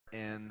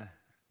In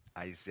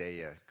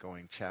Isaiah,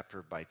 going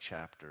chapter by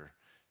chapter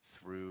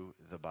through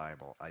the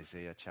Bible.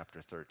 Isaiah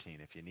chapter 13.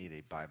 If you need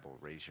a Bible,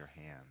 raise your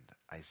hand.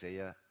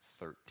 Isaiah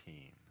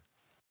 13.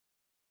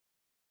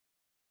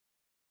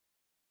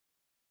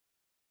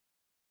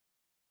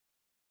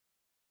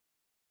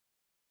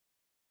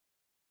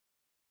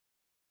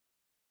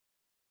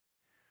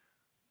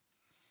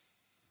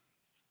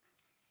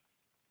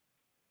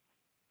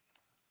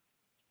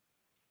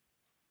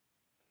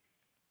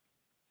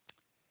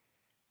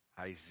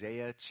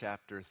 Isaiah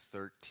chapter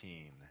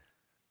 13.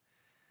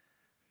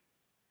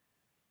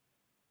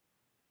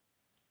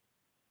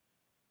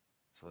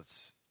 So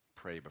let's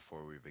pray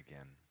before we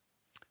begin.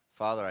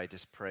 Father, I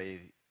just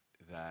pray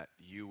that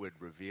you would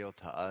reveal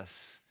to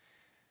us,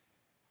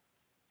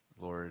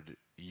 Lord,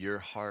 your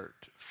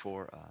heart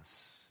for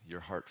us,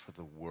 your heart for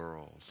the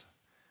world,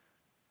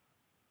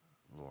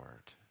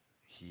 Lord,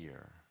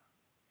 here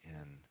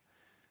in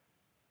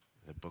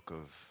the book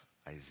of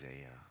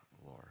Isaiah,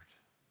 Lord.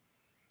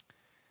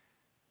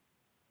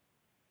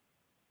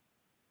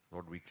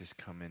 Lord, we just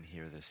come in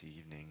here this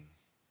evening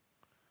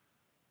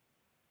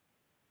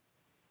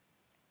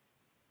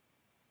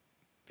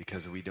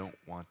because we don't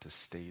want to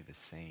stay the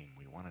same.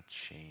 We want to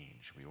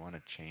change. We want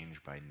to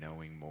change by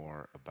knowing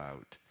more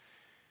about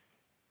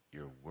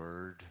your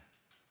word,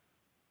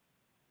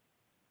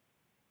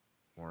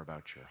 more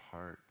about your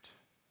heart,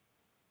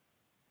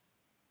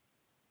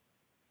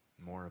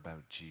 more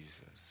about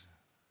Jesus.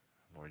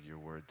 Lord, your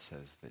word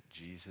says that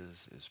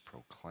Jesus is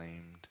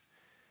proclaimed,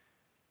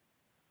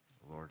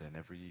 Lord, in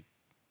every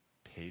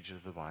page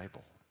of the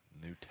Bible,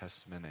 New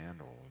Testament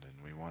and Old,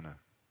 and we want to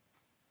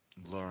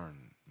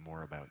learn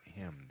more about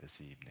him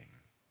this evening.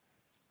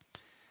 I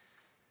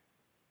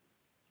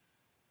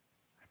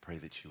pray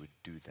that you would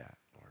do that,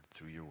 Lord,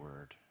 through your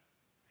word,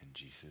 in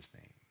Jesus'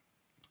 name.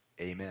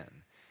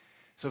 Amen.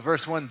 So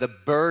verse 1, the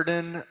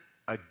burden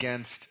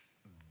against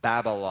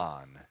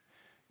Babylon,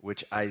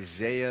 which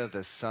Isaiah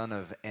the son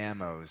of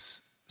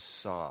Amos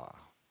saw.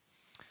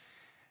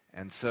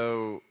 And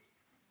so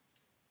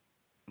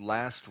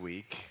last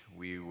week,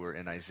 we were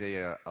in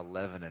Isaiah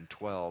 11 and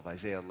 12.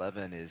 Isaiah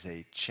 11 is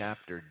a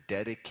chapter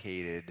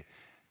dedicated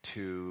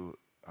to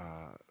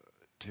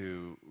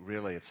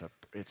really, it's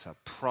a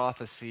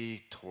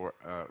prophecy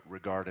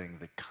regarding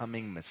the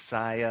coming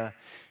Messiah.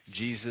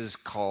 Jesus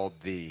called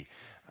in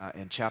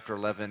chapter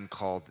 11,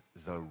 called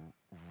the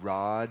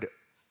rod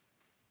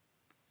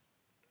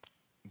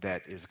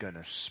that is going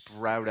to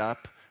sprout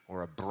up,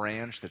 or a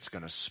branch that's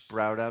going to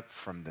sprout up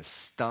from the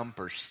stump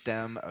or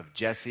stem of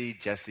Jesse.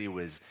 Jesse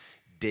was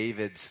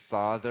David's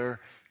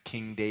father,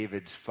 King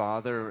David's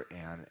father.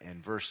 And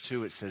in verse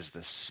 2 it says,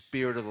 the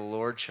Spirit of the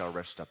Lord shall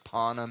rest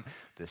upon him,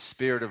 the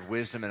Spirit of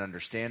wisdom and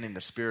understanding,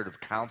 the Spirit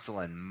of counsel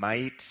and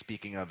might,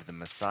 speaking of the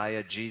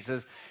Messiah,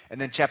 Jesus.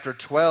 And then chapter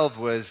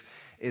 12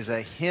 is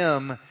a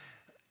hymn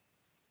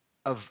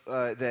of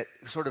that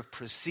sort of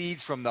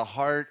proceeds from the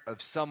heart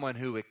of someone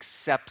who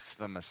accepts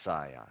the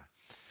Messiah.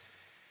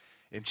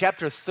 In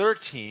chapter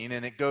 13,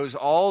 and it goes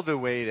all the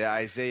way to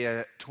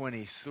Isaiah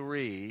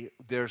 23,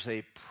 there's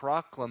a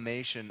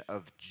proclamation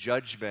of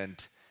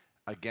judgment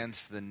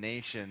against the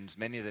nations,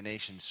 many of the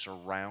nations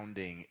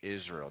surrounding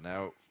Israel.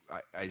 Now,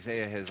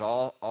 Isaiah has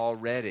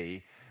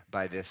already,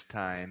 by this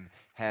time,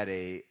 had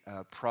a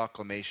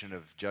proclamation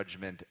of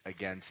judgment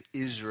against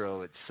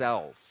Israel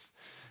itself.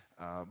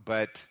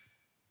 But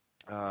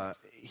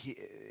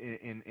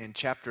in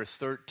chapter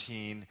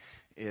 13,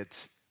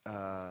 it's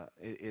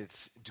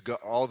to go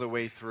all the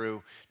way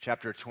through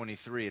chapter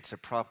 23. It's a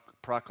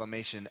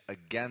proclamation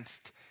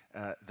against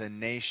the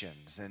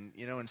nations. And,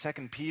 you know, in 2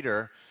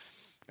 Peter,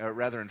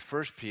 rather in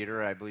 1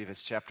 Peter, I believe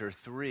it's chapter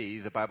 3,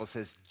 the Bible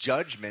says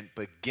judgment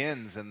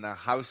begins in the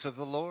house of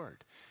the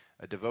Lord.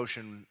 A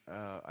devotion,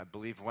 I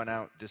believe, went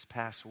out this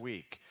past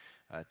week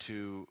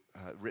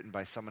written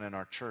by someone in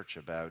our church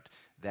about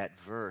that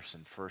verse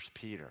in 1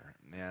 Peter.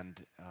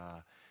 And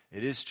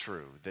it is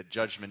true that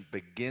judgment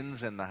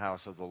begins in the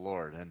house of the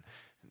Lord. And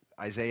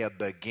Isaiah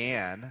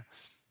began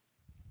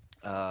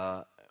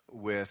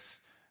with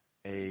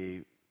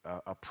a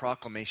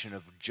proclamation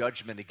of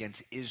judgment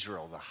against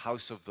Israel, the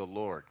house of the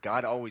Lord.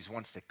 God always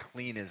wants to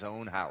clean his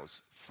own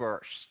house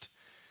first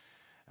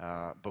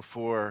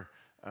before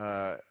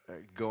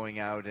going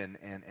out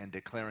and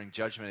declaring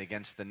judgment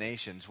against the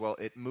nations. Well,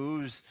 it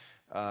moves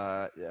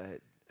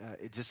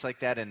just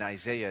like that in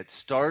Isaiah. It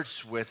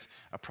starts with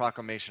a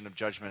proclamation of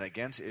judgment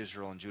against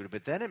Israel and Judah,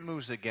 but then it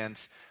moves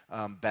against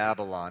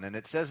Babylon. And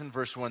it says in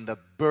verse 1, the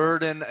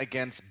burden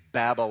against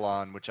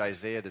Babylon, which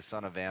Isaiah the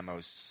son of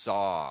Amos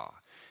saw.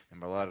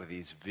 Remember, a lot of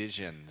these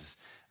visions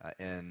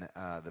in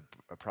the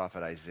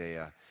prophet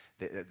Isaiah,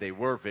 they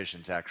were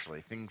visions, actually,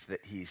 things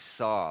that he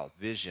saw,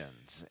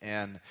 visions.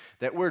 And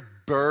that word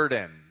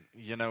burden,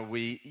 you know,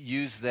 we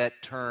use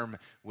that term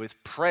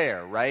with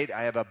prayer, right?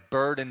 I have a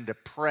burden to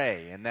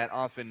pray, and that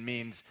often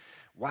means,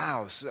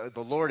 wow, so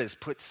the Lord has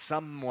put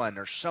someone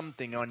or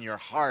something on your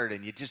heart,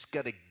 and you just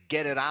got to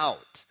get it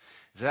out.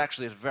 It's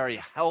actually a very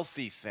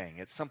healthy thing.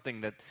 It's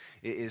something that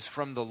is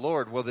from the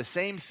Lord. Well, the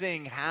same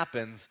thing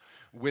happens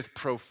with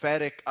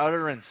prophetic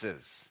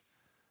utterances,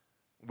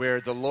 where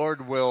the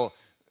Lord will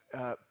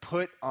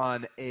put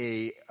on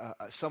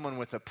someone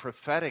with a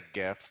prophetic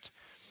gift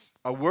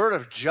a word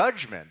of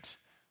judgment.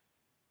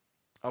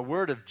 And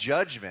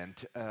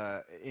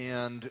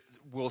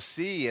we'll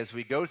see as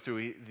we go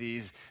through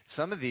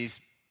some of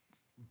these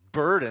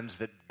burdens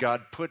that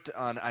God put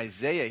on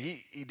Isaiah.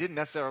 He didn't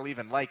necessarily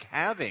even like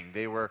having.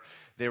 They were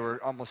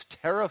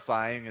almost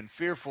terrifying and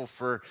fearful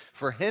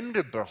for him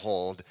to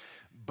behold,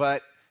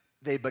 but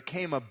they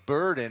became a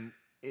burden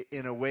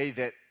in a way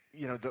that,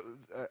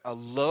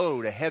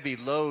 a heavy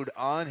load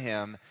on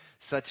him,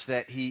 such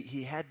that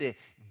he had to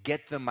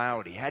get them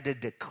out. He had to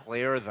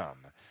declare them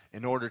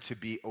in order to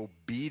be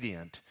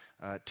obedient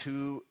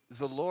to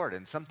the Lord.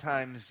 And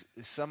sometimes,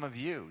 some of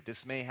you,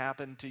 this may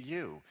happen to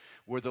you,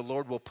 where the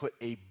Lord will put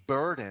a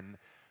burden,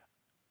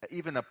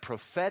 even a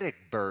prophetic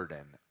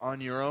burden, on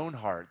your own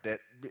heart,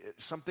 that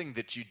something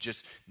that you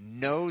just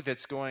know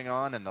that's going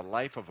on in the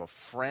life of a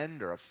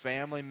friend or a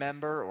family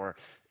member, or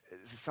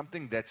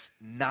something that's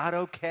not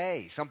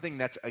okay, something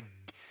that's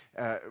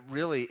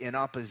really in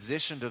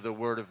opposition to the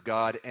Word of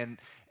God, and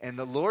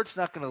the Lord's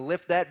not going to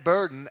lift that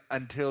burden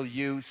until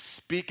you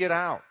speak it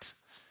out.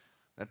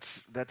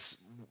 That's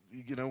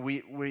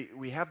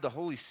we have the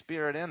Holy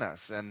Spirit in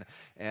us, and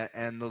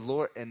the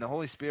Lord and the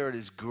Holy Spirit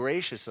is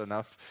gracious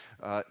enough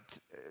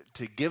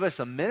to give us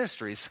a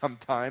ministry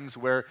sometimes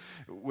where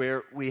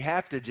we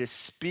have to just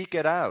speak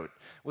it out.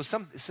 Well,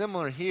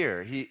 similar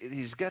here.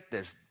 He's got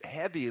this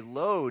heavy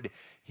load.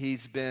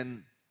 He's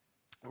been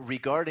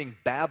regarding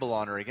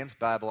Babylon, or against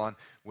Babylon,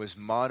 is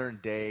modern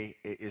day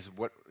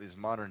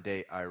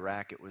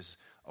Iraq. It was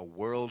a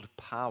world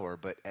power,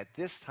 but at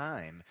this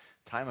time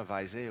of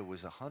Isaiah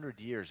was 100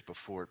 years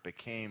before it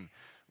became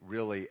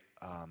really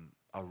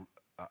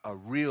a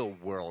real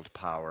world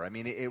power. I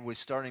mean, it was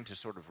starting to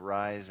sort of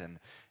rise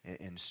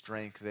in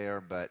strength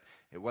there, but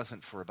it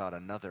wasn't for about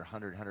another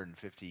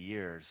 150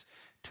 years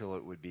till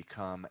it would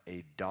become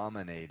a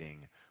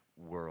dominating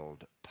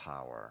world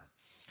power.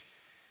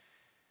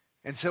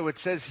 And so it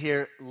says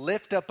here,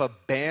 lift up a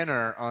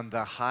banner on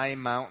the high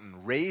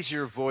mountain, raise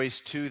your voice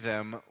to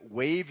them,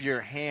 wave your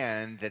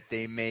hand that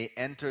they may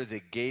enter the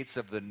gates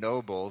of the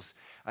nobles.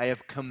 I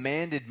have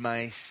commanded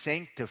my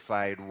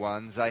sanctified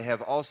ones. I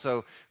have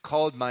also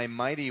called my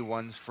mighty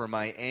ones for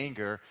my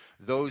anger,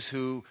 those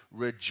who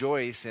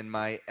rejoice in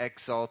my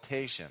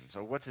exaltation.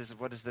 So what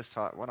is this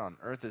talk? What on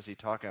earth is he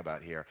talking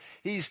about here?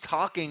 He's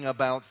talking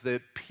about the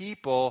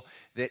people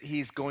that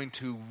he's going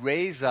to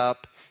raise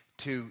up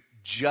to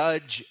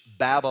judge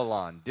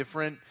Babylon.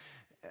 Different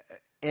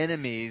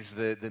enemies,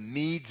 the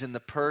Medes and the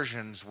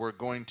Persians, were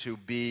going to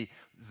be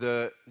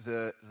the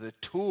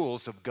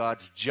tools of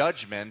God's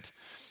judgment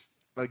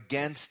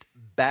against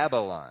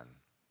Babylon.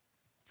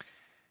 It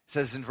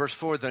says in verse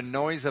 4, the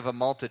noise of a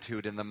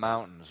multitude in the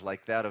mountains,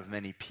 like that of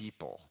many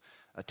people,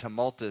 a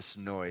tumultuous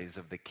noise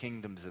of the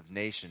kingdoms of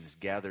nations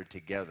gathered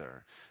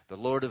together. The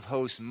Lord of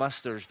hosts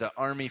musters the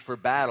army for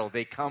battle.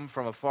 They come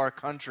from a far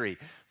country,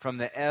 from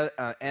the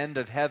end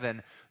of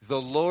heaven.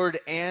 The Lord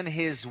and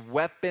his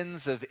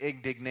weapons of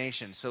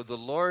indignation. So the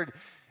Lord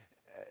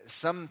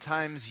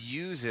sometimes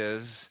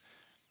uses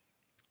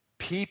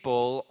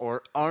people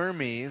or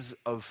armies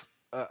of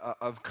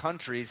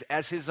countries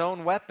as his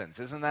own weapons.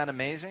 Isn't that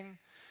amazing?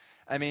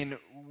 I mean,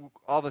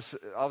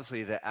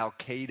 obviously the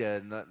Al-Qaeda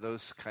and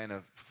those kind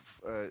of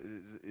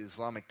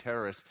Islamic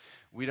terrorists,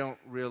 we don't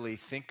really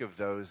think of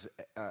those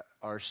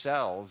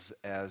ourselves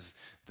as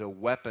the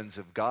weapons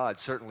of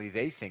God. Certainly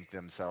they think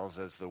themselves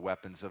as the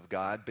weapons of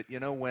God, but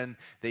when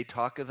they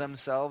talk of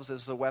themselves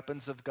as the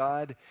weapons of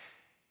God,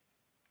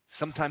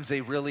 sometimes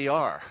they really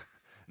are.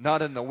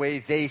 Not in the way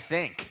they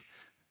think,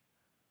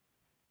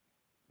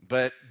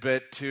 but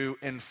to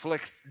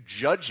inflict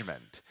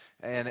judgment.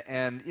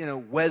 And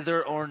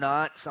whether or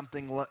not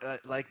something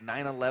like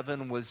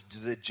 9/11 was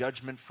the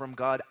judgment from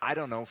God, I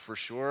don't know for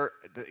sure.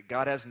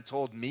 God hasn't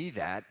told me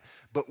that.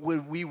 But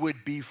we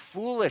would be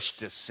foolish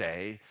to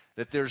say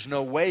that there's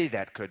no way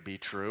that could be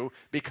true,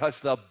 because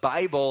the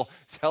Bible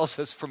tells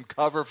us from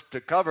cover to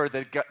cover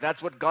that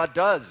that's what God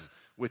does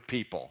with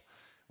people,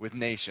 with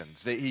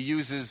nations. That he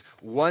uses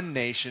one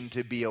nation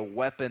to be a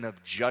weapon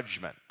of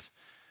judgment.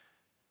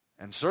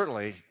 And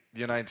certainly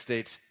the United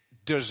States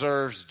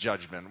deserves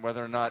judgment.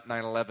 Whether or not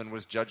 9/11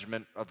 was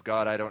judgment of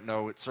God, I don't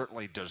know. It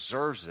certainly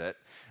deserves it,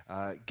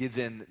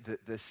 given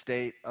the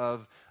state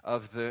of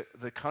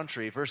the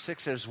country. Verse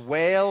 6 says,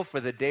 wail,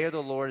 for the day of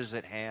the Lord is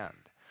at hand.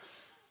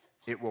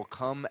 It will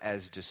come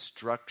as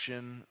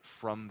destruction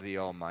from the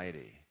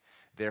Almighty.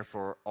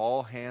 Therefore,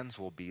 all hands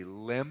will be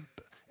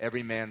limp,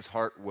 every man's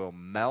heart will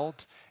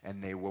melt,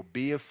 and they will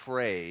be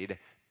afraid.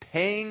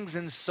 Pangs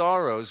and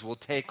sorrows will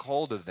take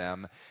hold of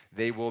them.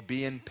 They will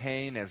be in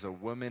pain as a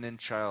woman in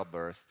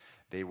childbirth.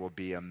 They will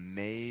be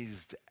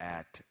amazed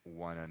at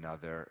one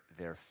another.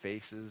 Their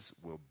faces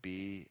will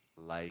be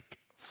like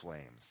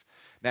flames.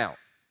 Now,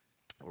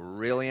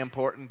 really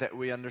important that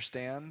we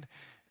understand,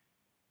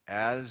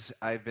 as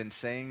I've been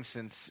saying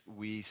since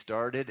we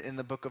started in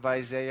the book of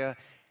Isaiah,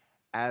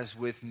 as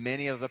with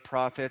many of the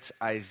prophets,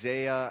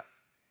 Isaiah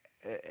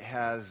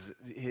has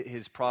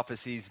his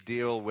prophecies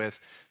deal with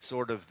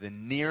sort of the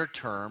near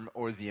term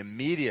or the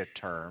immediate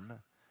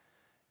term,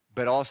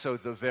 but also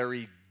the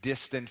very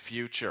distant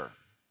future.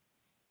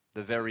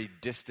 The very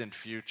distant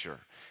future.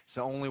 It's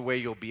the only way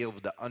you'll be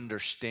able to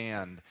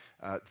understand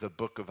the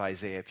book of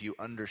Isaiah, if you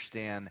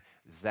understand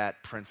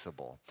that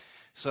principle.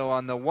 So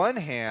on the one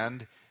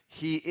hand,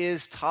 he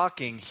is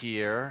talking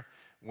here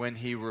when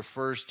he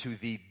refers to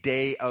the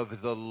day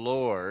of the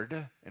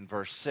Lord in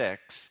verse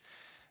 6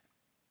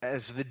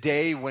 as the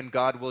day when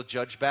God will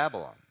judge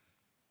Babylon.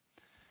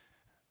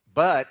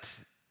 But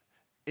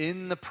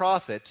in the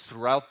prophets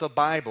throughout the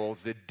Bible,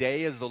 the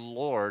day of the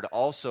Lord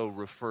also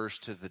refers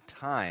to the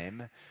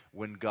time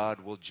when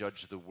God will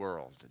judge the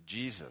world.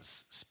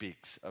 Jesus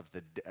speaks of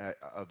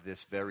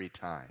this very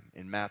time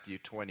in Matthew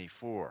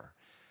 24,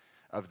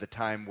 of the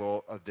time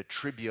of the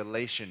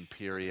tribulation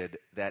period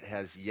that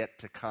has yet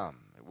to come.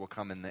 It will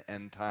come in the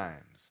end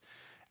times.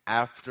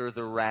 After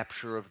the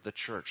rapture of the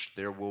church,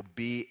 there will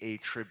be a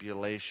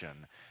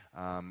tribulation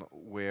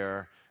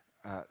where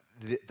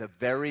the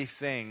very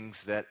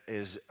things that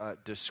is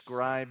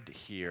described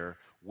here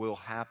will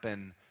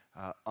happen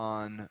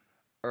on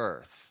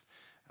earth.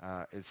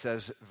 It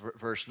says,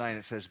 verse 9,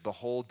 it says,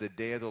 "Behold, the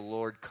day of the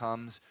Lord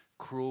comes,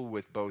 cruel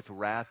with both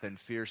wrath and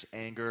fierce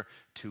anger,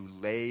 to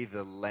lay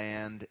the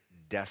land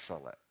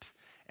desolate,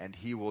 and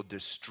he will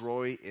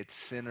destroy its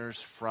sinners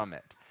from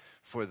it.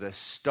 For the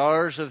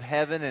stars of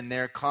heaven and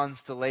their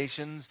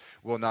constellations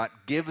will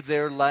not give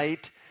their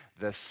light,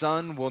 the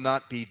sun will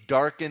not be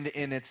darkened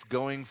in its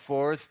going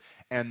forth,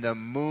 and the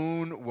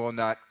moon will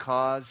not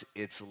cause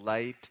its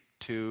light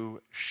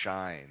to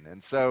shine."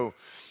 And so,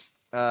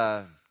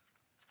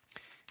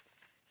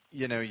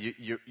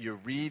 you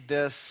read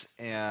this,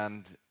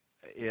 and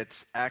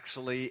it's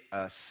actually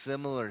a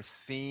similar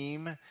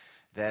theme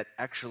that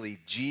actually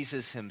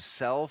Jesus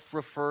himself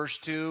refers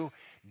to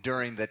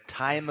during the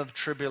time of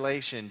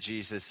tribulation.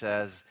 Jesus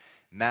says,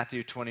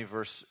 Matthew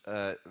 24,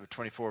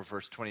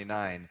 verse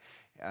 29,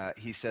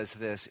 he says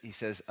this, he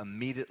says,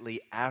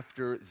 "Immediately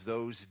after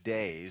those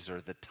days," or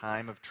the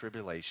time of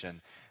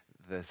tribulation,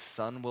 "the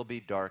sun will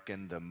be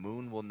darkened, the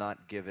moon will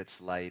not give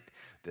its light,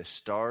 the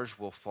stars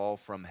will fall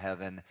from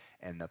heaven,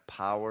 and the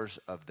powers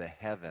of the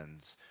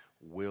heavens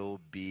will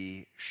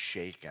be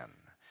shaken."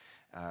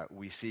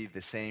 We see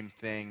the same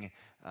thing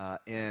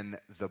in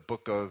the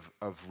book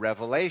of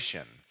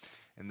Revelation.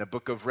 In the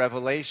book of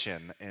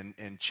Revelation,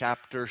 in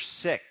chapter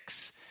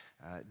 6,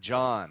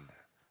 John,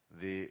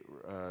 the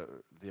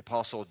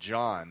Apostle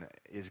John,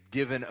 is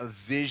given a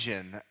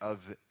vision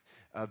of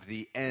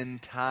the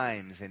end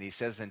times. And he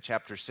says in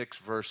chapter 6,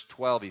 verse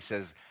 12, he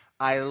says,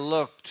 "I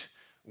looked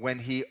when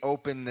he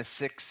opened the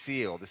sixth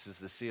seal," this is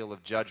the seal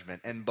of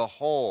judgment, "and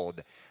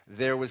behold,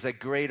 there was a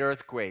great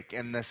earthquake,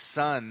 and the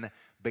sun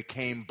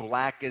became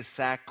black as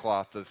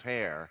sackcloth of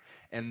hair,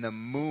 and the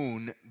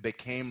moon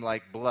became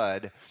like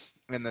blood,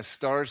 and the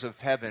stars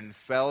of heaven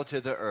fell to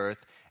the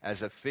earth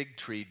as a fig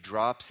tree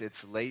drops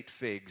its late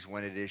figs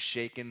when it is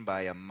shaken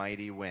by a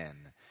mighty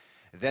wind.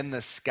 Then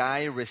the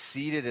sky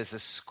receded as a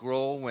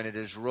scroll when it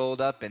is rolled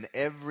up, and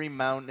every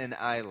mountain and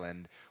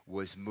island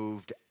was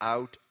moved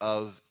out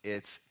of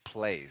its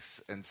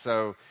place." And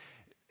so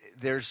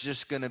there's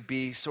just going to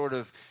be sort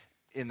of,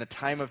 in the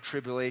time of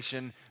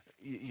tribulation,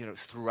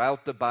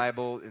 throughout the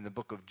Bible, in the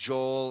book of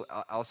Joel,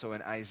 also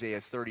in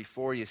Isaiah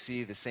 34, you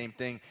see the same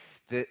thing.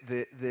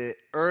 The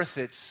earth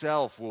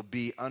itself will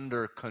be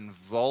under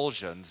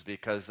convulsions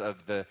because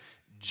of the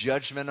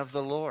judgment of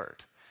the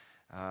Lord.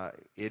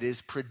 It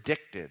is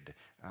predicted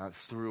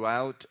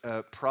throughout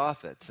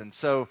prophets. And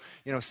so,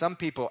 some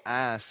people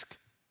ask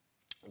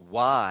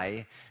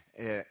why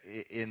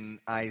in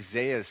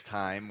Isaiah's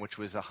time, which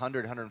was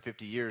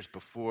 150 years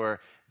before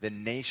the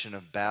nation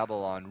of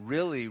Babylon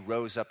really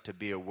rose up to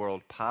be a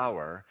world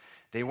power,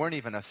 they weren't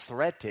even a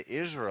threat to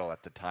Israel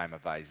at the time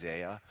of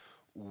Isaiah.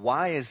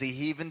 Why is he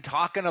even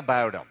talking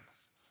about them?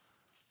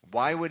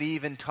 Why would he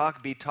even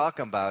be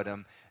talking about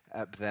them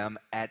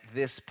at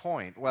this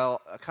point?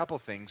 Well, a couple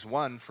things.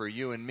 One, for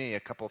you and me, a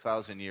couple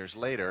thousand years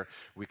later,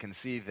 we can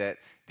see that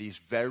these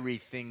very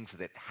things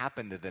that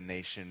happened to the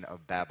nation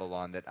of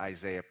Babylon that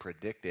Isaiah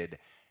predicted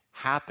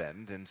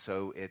happened. And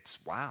so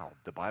it's, wow,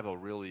 the Bible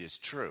really is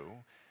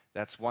true.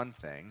 That's one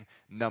thing.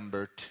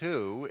 Number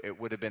two, it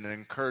would have been an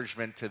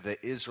encouragement to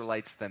the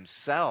Israelites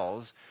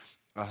themselves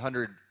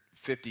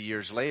 150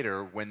 years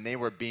later when they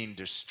were being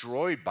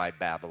destroyed by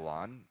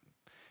Babylon,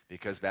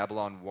 because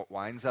Babylon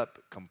winds up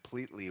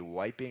completely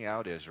wiping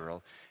out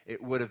Israel.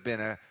 It would have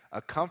been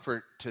a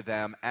comfort to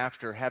them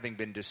after having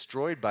been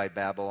destroyed by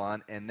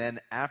Babylon, and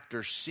then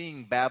after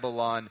seeing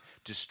Babylon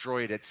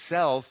destroyed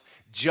itself,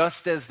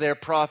 just as their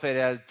prophet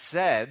had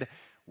said,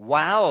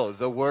 wow,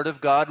 the word of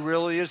God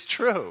really is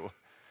true.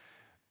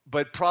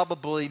 But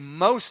probably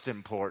most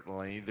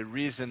importantly, the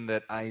reason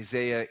that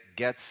Isaiah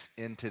gets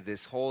into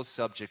this whole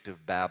subject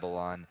of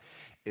Babylon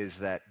is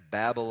that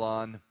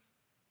Babylon,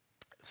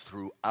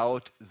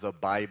 throughout the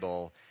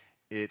Bible,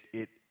 it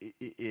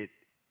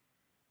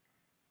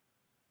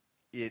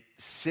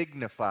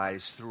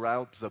signifies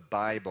throughout the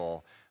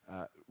Bible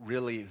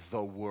really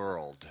the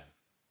world.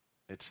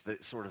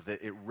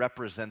 It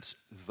represents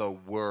the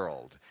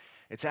world.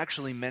 It's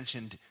actually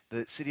mentioned,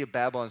 the city of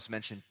Babylon is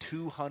mentioned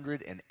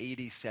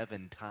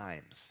 287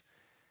 times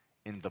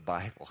in the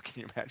Bible.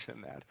 Can you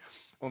imagine that?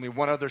 Only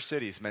one other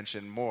city is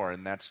mentioned more,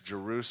 and that's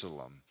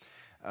Jerusalem.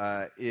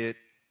 It's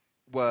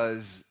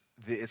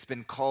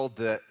been called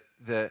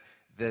the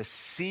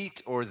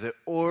seat or the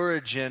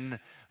origin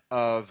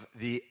of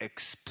the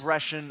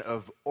expression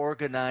of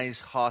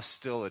organized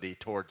hostility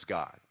towards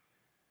God.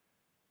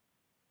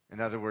 In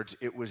other words,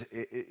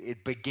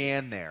 it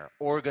began there,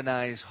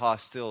 organized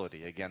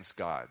hostility against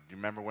God. Do you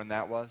remember when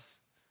that was?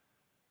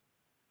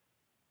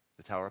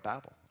 The Tower of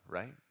Babel,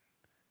 right?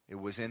 It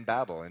was in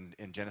Babel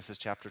in Genesis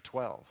chapter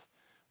 12,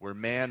 where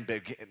man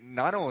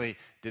not only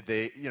did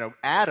they,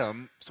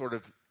 Adam sort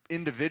of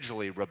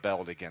individually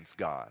rebelled against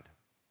God,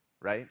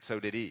 right? So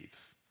did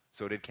Eve.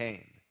 So did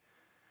Cain.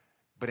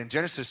 But in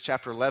Genesis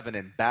chapter 11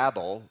 in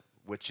Babel,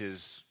 which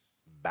is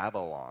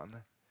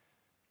Babylon,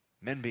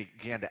 men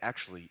began to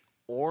actually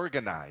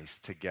organize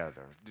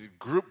together,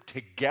 group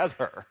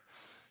together,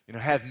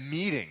 have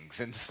meetings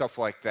and stuff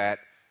like that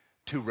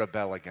to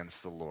rebel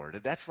against the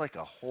Lord. That's like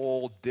a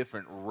whole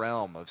different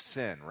realm of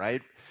sin,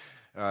 right?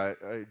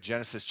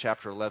 Genesis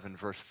chapter 11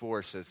 verse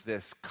 4 says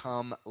this,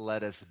 "Come,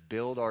 let us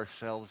build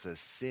ourselves a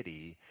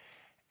city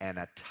and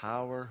a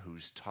tower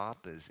whose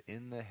top is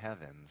in the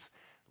heavens.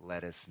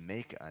 Let us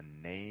make a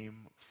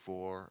name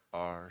for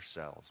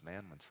ourselves."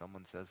 Man, when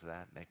someone says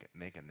that,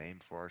 make a name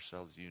for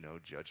ourselves,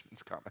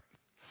 judgment's coming.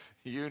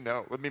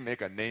 Let me make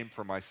a name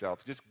for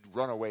myself. Just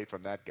run away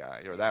from that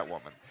guy or that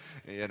woman,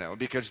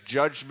 because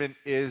judgment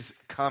is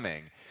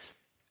coming.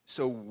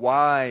 So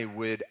why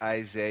would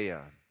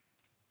Isaiah,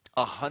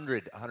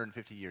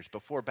 150 years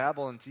before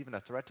Babylon's even a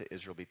threat to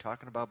Israel, be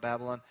talking about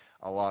Babylon?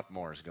 A lot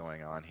more is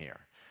going on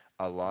here.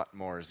 A lot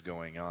more is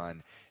going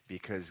on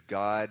because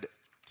God,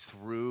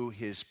 through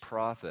his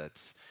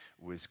prophets,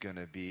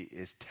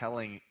 is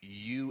telling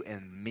you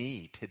and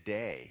me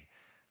today,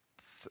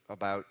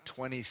 about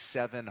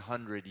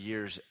 2,700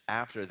 years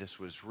after this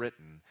was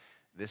written,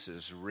 this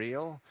is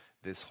real.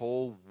 This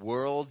whole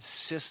world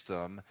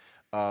system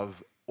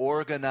of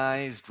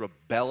organized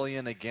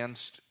rebellion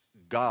against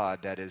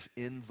God that is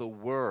in the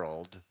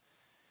world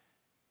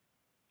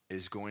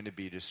is going to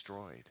be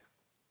destroyed.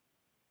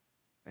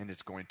 And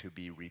it's going to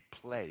be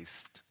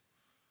replaced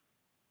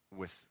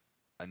with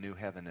a new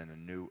heaven and a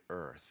new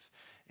earth.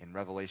 In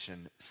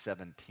Revelation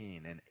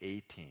 17 and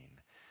 18,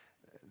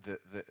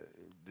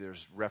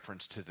 there's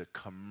reference to the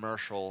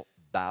commercial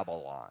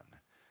Babylon,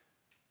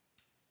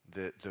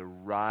 the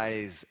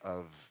rise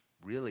of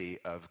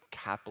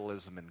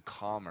capitalism and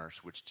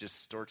commerce, which just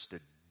starts to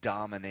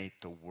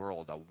dominate the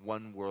world, a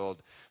one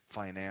world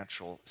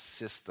financial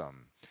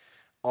system.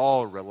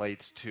 All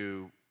relates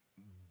to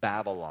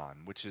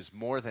Babylon, which is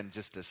more than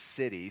just a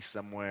city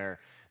somewhere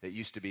that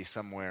used to be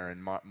somewhere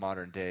in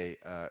modern day,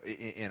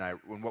 in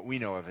what we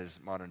know of as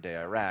modern day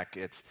Iraq.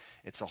 It's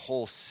a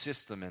whole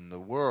system in the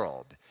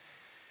world.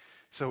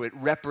 So it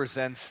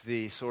represents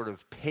the sort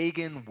of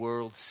pagan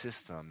world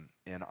system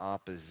in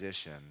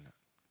opposition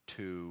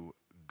to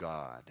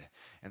God.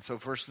 And so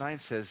verse 9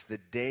 says, "The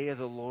day of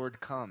the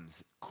Lord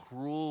comes,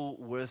 cruel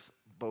with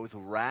both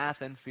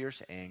wrath and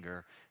fierce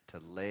anger, to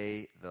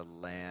lay the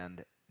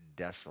land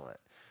desolate.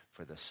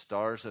 For the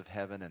stars of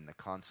heaven and the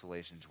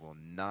constellations will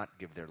not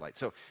give their light."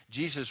 So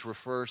Jesus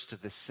refers to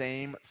the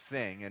same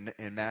thing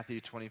in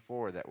Matthew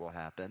 24 that will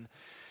happen.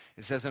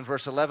 It says in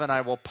verse 11,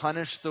 "I will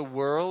punish the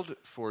world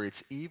for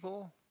its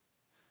evil."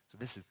 So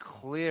this is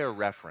clear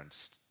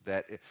reference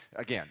that,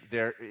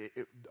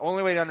 the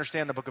only way to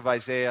understand the book of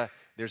Isaiah,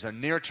 there's a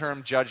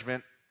near-term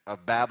judgment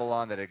of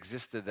Babylon that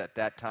existed at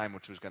that time,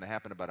 which was going to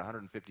happen about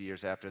 150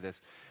 years after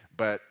this.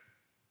 But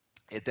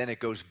then it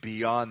goes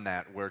beyond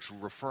that, where it's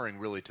referring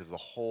really to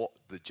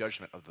the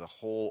judgment of the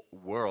whole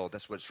world.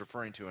 That's what it's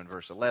referring to in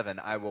verse 11.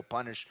 "I will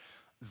punish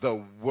the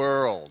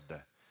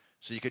world."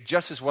 So you could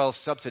just as well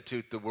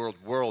substitute the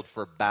word world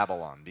for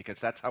Babylon, because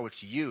that's how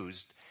it's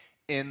used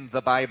in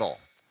the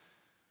Bible.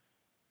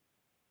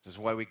 This is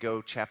why we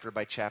go chapter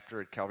by chapter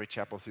at Calvary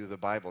Chapel through the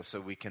Bible, so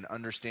we can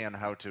understand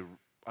how to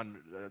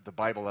the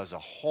Bible as a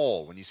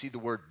whole. When you see the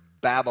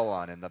word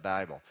Babylon in the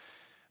Bible,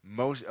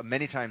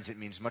 many times it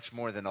means much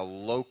more than a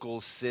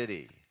local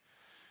city.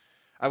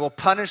 "I will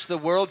punish the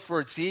world for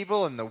its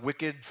evil and the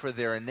wicked for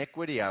their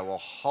iniquity. I will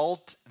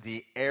halt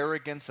the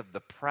arrogance of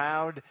the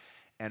proud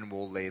and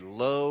will lay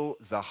low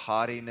the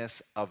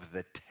haughtiness of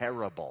the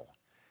terrible."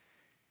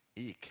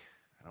 Eek.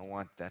 I don't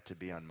want that to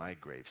be on my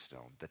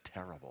gravestone, the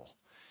terrible.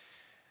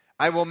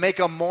 "I will make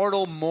a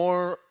mortal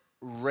more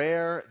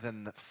rare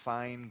than the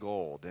fine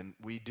gold." And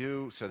we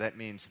do, so that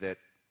means that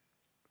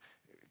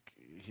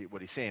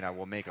what he's saying, I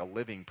will make a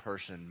living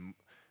person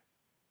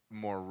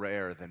more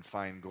rare than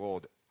fine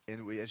gold.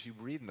 And as you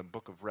read in the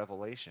book of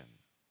Revelation,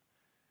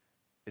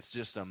 it's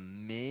just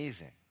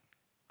amazing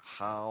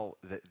how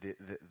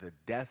the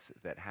death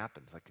that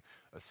happens, like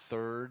a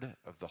third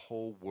of the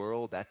whole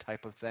world, that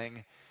type of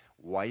thing,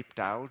 wiped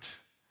out.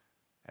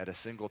 at a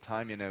single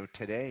time.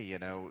 Today,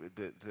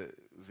 the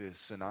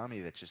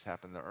tsunami that just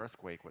happened, the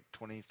earthquake,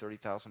 20,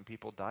 30,000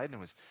 people died, and it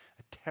was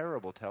a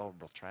terrible,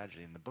 terrible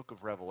tragedy. In the book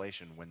of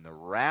Revelation, when the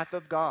wrath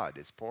of God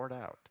is poured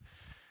out,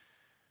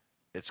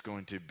 it's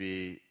going to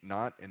be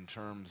not in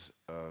terms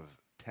of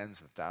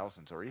tens of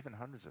thousands or even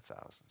hundreds of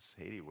thousands.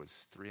 Haiti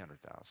was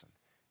 300,000.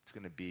 It's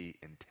going to be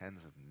in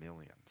tens of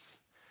millions,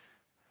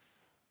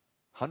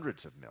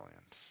 hundreds of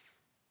millions.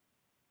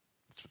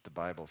 That's what the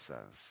Bible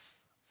says.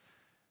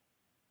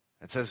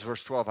 It says,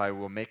 verse 12, I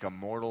will make a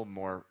mortal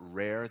more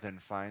rare than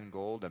fine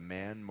gold, a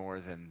man more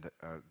than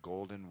a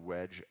golden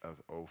wedge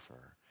of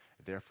Ophir.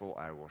 Therefore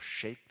I will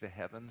shake the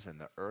heavens,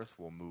 and the earth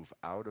will move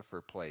out of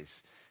her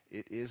place.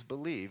 It is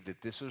believed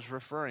that this is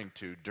referring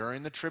to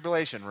during the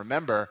tribulation.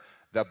 Remember,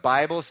 the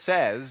Bible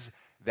says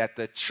that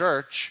the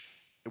church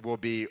will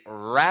be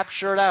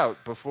raptured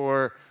out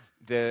before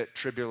the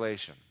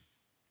tribulation.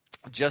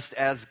 Just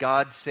as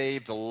God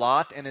saved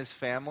Lot and his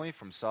family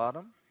from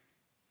Sodom,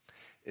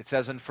 it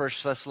says in 1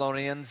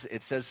 Thessalonians,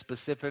 it says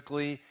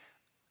specifically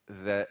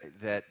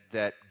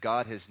that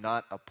God has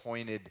not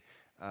appointed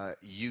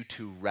you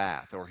to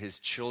wrath, or his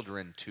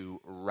children to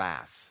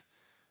wrath.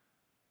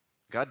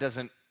 God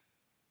doesn't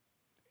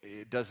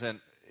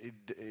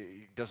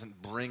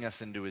bring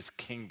us into his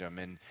kingdom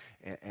and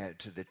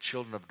to the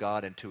children of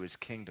God into his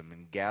kingdom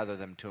and gather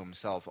them to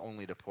himself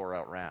only to pour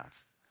out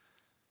wrath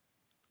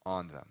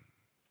on them.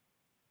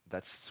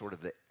 That's sort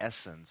of the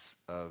essence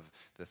of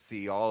the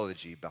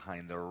theology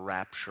behind the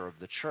rapture of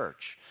the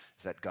church,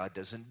 is that God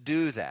doesn't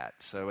do that.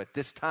 So at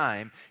this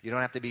time, you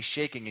don't have to be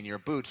shaking in your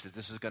boots that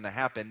this is going to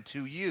happen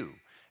to you.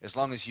 As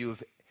long as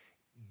you've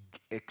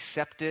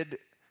accepted,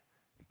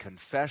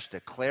 confessed,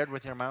 declared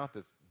with your mouth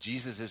that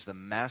Jesus is the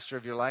master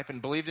of your life,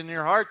 and believed in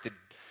your heart that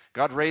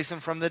God raised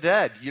him from the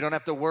dead. You don't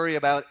have to worry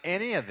about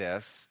any of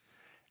this.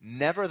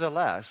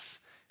 Nevertheless,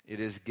 it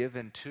is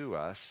given to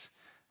us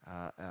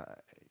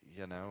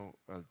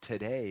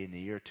today in the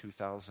year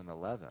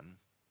 2011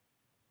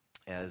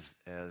 as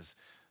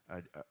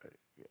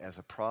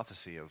a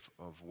prophecy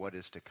of what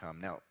is to come.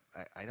 Now,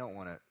 I don't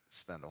want to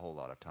spend a whole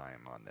lot of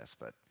time on this,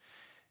 but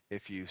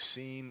if you've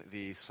seen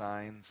the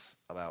signs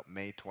about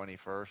May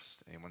 21st,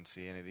 anyone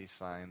see any of these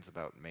signs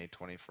about May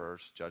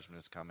 21st, judgment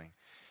is coming?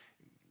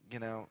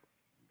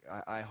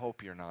 I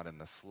hope you're not in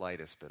the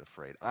slightest bit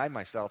afraid. I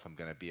myself am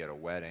going to be at a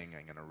wedding.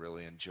 I'm going to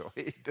really enjoy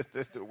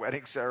the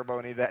wedding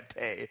ceremony that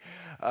day.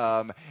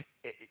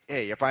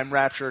 Hey, if I'm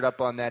raptured up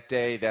on that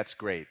day, that's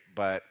great.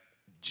 But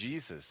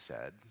Jesus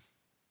said,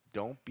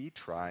 don't be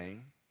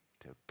trying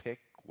to pick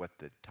what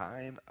the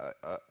time,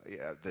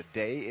 the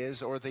day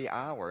is or the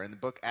hour. In the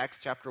book Acts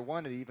chapter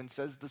 1, it even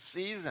says the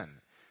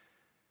season.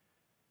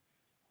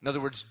 In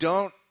other words,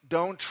 don't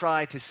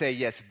try to say,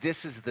 yes,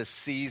 this is the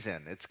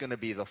season. It's going to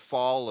be the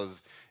fall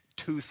of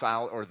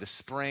 2000 or the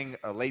spring,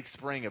 late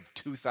spring of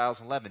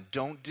 2011.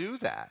 Don't do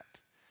that.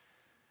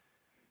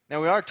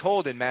 Now, we are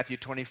told in Matthew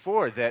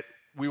 24 that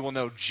we will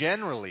know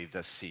generally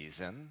the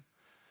season,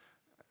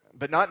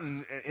 but not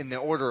in the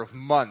order of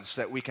months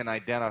that we can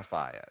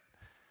identify it.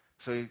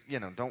 So,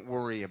 don't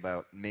worry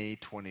about May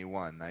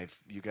 21.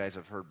 You guys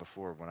have heard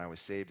before, when I was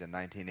saved in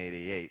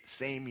 1988,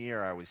 same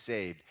year I was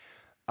saved,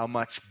 a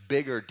much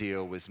bigger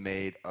deal was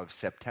made of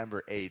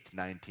September 8th,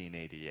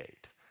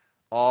 1988.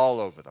 All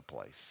over the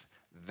place.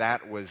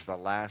 That was the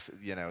last,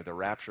 the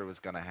rapture was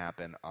going to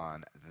happen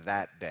on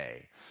that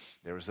day.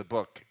 There was a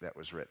book that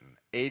was written,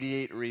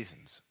 88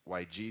 Reasons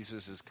Why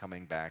Jesus is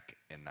Coming Back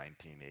in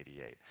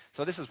 1988.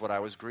 So this is what I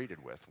was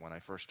greeted with when I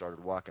first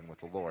started walking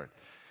with the Lord.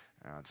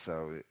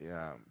 So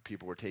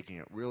people were taking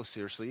it real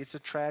seriously. It's a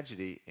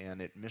tragedy,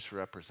 and it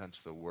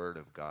misrepresents the Word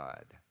of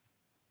God.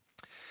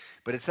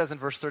 But it says in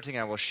verse 13,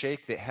 I will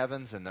shake the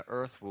heavens and the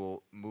earth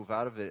will move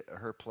out of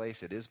her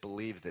place. It is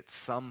believed that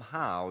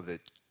somehow the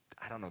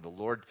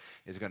Lord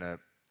is going to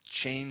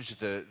change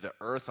the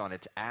earth on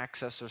its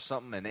axis or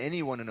something. And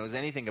anyone who knows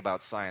anything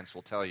about science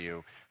will tell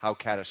you how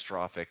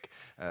catastrophic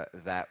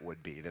that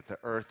would be. That the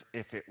earth,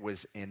 if it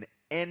was in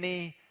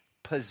any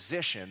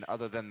position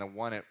other than the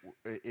one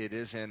it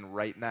is in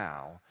right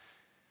now,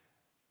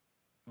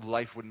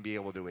 life wouldn't be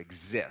able to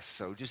exist.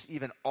 So just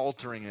even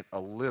altering it a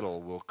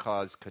little will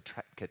cause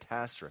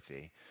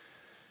catastrophe.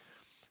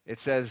 It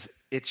says,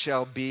 it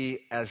shall be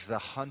as the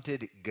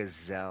hunted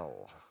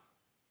gazelle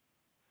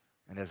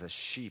and as a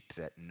sheep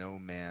that no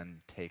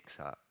man takes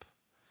up.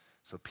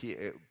 So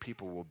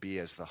people will be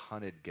as the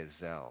hunted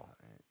gazelle.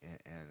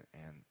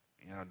 And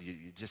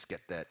you just get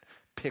that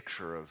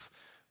picture of,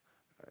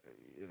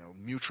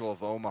 Mutual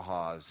of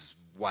Omaha's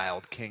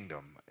Wild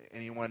Kingdom.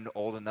 Anyone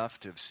old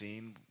enough to have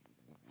seen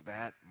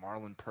that?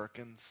 Marlon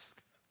Perkins?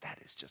 That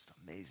is just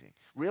amazing.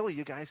 Really,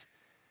 you guys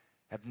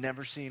have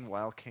never seen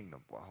Wild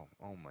Kingdom? Wow,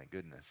 oh my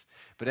goodness.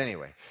 But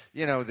anyway,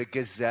 the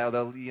gazelle,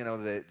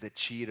 the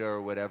cheetah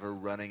or whatever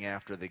running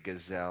after the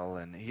gazelle.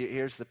 And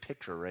here's the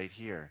picture right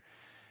here.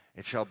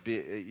 It shall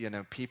be,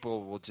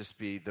 people will just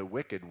be, the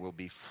wicked will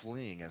be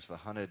fleeing as the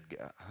hunted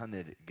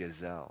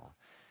gazelle.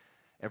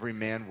 Every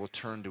man will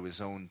turn to his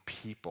own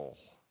people.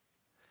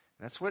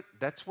 That's what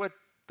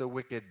the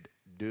wicked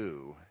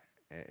do.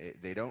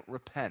 They don't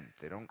repent.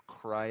 They don't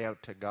cry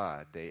out to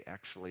God. They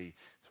actually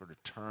sort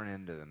of turn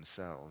into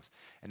themselves.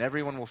 And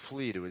everyone will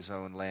flee to his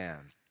own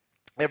land.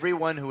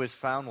 Everyone who is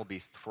found will be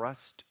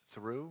thrust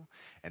through,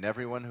 and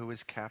everyone who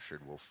is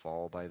captured will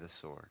fall by the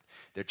sword.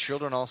 Their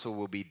children also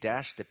will be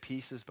dashed to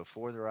pieces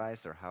before their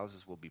eyes. Their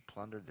houses will be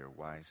plundered, their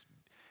wives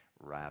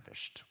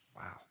ravished.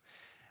 Wow.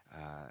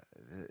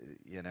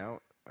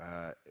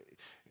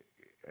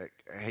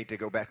 I hate to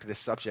go back to this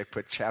subject,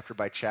 but chapter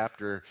by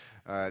chapter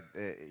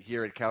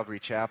here at Calvary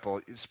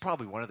Chapel, it's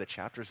probably one of the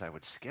chapters I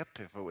would skip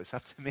if it was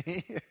up to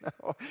me.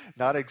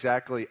 Not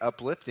exactly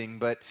uplifting,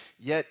 but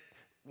yet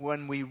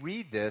when we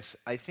read this,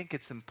 I think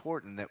it's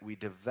important that we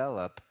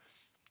develop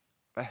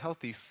a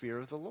healthy fear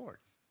of the Lord.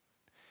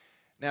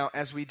 Now,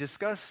 as we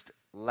discussed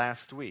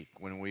last week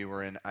when we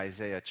were in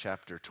Isaiah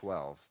chapter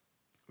 12,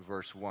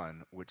 verse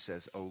 1, which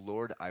says, "O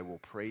Lord, I will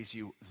praise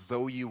you.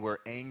 Though you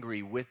were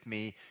angry with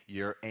me,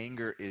 your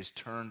anger is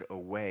turned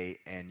away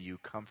and you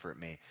comfort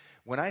me."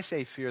 When I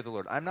say fear the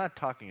Lord, I'm not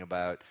talking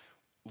about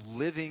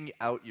living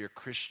out your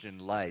Christian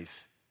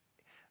life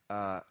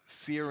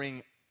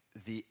fearing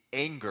the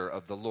anger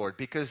of the Lord,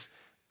 because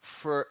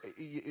for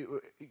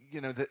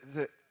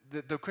the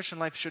Christian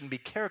life shouldn't be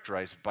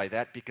characterized by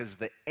that, because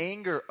the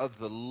anger of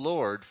the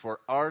Lord for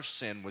our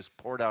sin was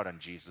poured out on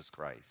Jesus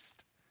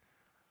Christ.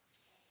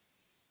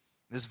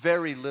 There's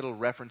very little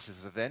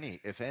references, if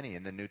any,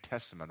 in the New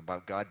Testament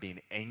about God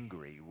being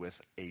angry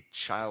with a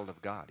child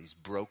of God. He's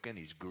broken,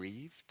 he's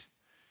grieved.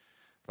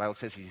 The Bible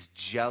says he's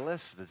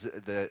jealous.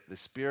 The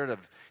Spirit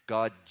of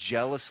God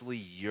jealously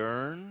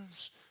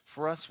yearns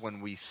for us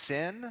when we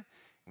sin,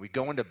 we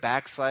go into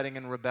backsliding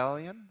and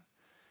rebellion.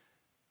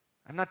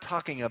 I'm not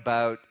talking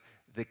about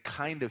the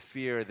kind of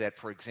fear that,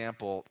 for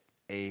example,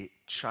 a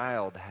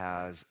child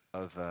has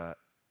of a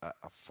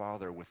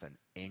father with an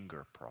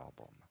anger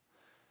problem.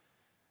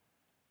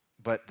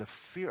 But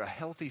a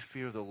healthy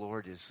fear of the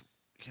Lord is,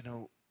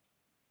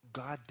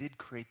 God did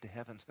create the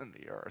heavens and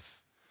the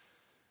earth,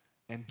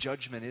 and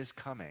judgment is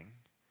coming.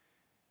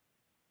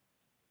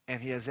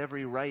 And he has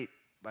every right,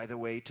 by the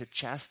way, to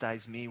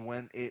chastise me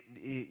when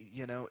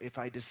if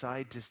I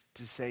decide to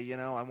say,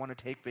 I want to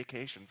take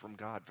vacation from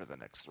God for the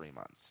next 3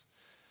 months.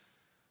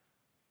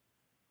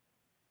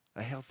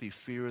 A healthy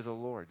fear of the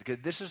Lord. Because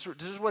this is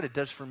what it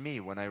does for me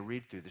when I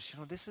read through this.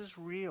 This is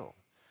real.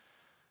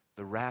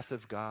 The wrath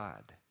of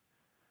God.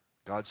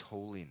 God's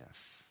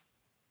holiness.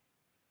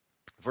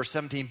 Verse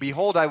 17,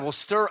 "Behold, I will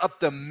stir up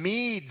the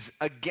Medes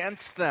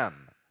against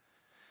them."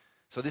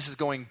 So this is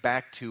going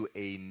back to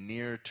a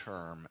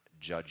near-term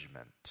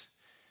judgment.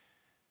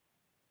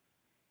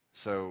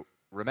 So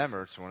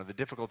remember, it's one of the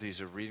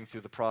difficulties of reading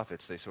through the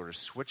prophets. They sort of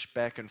switch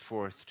back and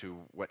forth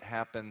to what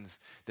happens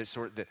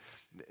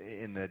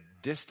in the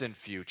distant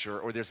future,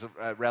 or there's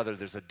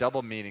a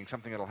double meaning,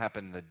 something that'll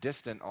happen in the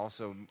distant,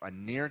 also a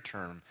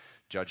near-term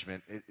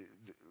judgment.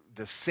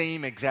 The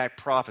same exact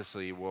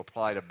prophecy will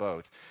apply to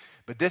both.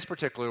 But this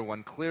particular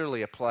one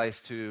clearly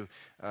applies to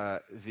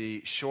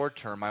the short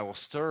term. "I will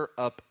stir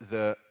up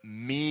the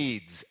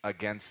Medes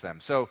against them."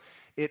 So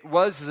it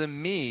was the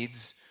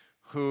Medes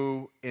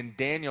who, in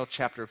Daniel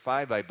chapter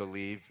 5, I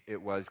believe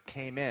it was,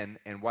 came in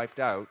and wiped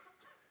out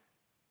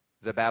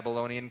the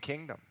Babylonian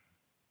kingdom.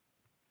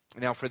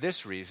 Now, for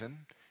this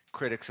reason,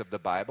 critics of the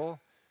Bible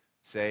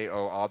say,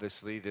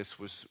 obviously this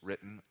was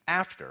written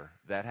after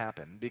that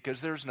happened,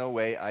 because there's no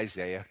way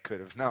Isaiah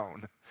could have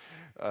known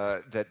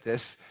that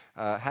this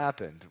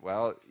happened.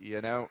 Well,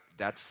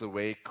 that's the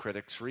way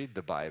critics read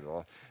the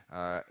Bible.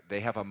 They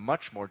have a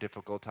much more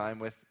difficult time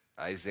with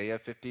Isaiah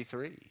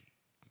 53,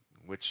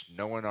 which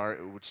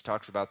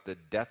talks about the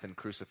death and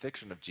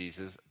crucifixion of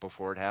Jesus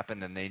before it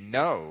happened, and they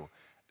know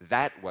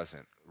that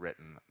wasn't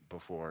written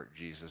before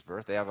Jesus'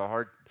 birth. They have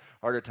a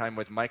harder time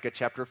with Micah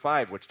chapter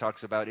 5, which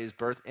talks about his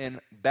birth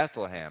in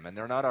Bethlehem, and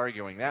they're not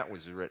arguing that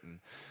was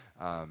written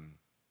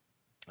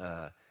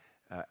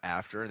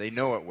after. They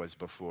know it was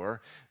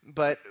before,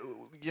 but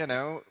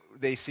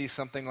they see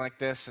something like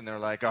this and they're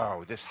like,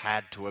 this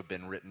had to have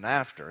been written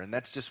after, and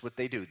that's just what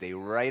they do. They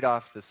write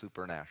off the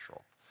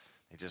supernatural.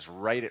 They just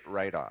write it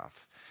right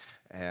off.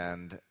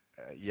 And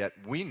yet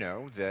we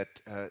know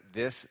that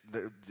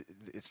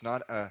it's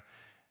not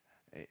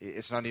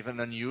even an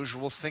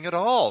unusual thing at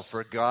all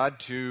for God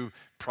to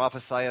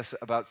prophesy us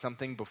about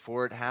something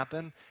before it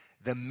happened.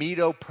 The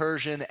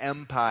Medo-Persian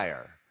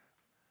Empire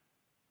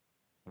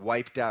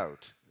wiped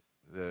out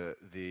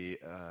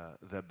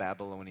the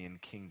Babylonian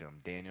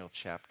kingdom, Daniel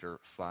chapter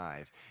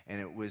 5.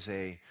 And it was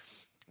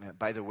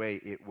by the way,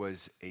 it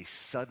was a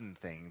sudden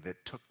thing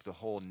that took the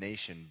whole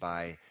nation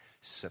by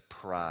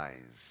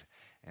surprise.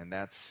 And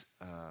that's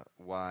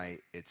why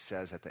it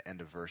says at the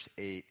end of verse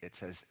 8, it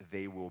says,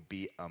 "They will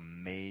be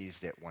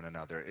amazed at one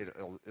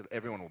another."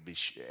 Everyone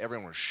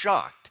was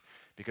shocked,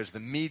 because the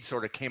Medes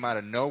sort of came out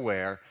of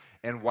nowhere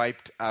and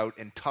wiped out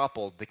and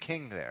toppled the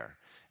king there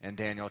in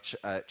Daniel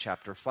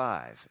chapter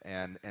 5.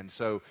 And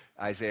so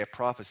Isaiah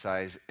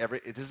prophesies,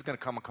 this is going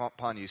to come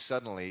upon you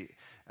suddenly,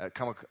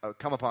 come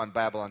upon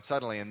Babylon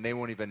suddenly, and they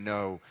won't even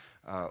know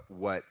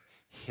what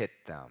hit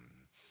them.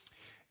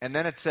 And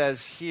then it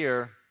says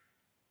here,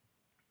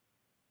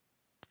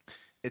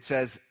 It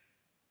says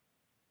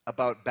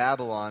about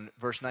Babylon,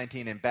 verse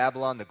 19, in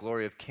Babylon, the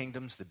glory of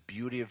kingdoms, the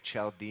beauty of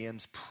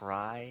Chaldeans,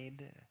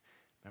 pride.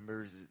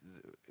 Remember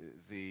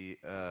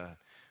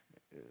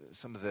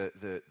some of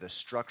the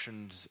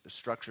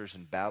structures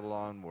in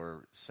Babylon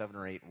were 7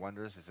 or 8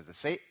 wonders. Is it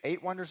the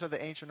 8 wonders of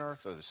the ancient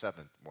earth or the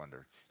 7th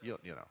wonder? You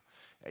know,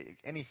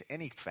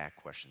 any fact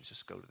questions,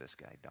 just go to this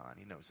guy, Don.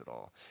 He knows it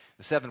all.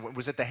 The 7,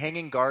 was it the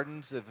hanging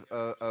gardens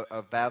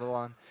of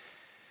Babylon?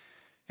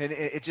 And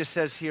it just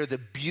says here, the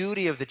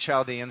beauty of the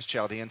Chaldeans.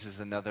 Chaldeans is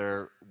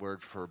another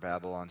word for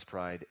Babylon's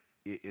pride.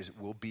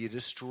 Will be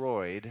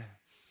destroyed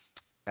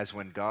as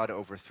when God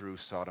overthrew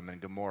Sodom and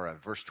Gomorrah.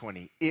 Verse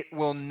 20, it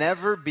will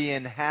never be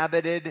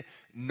inhabited,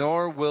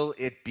 nor will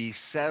it be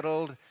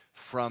settled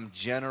from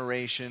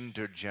generation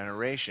to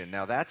generation.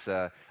 Now that's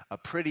a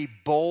pretty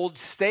bold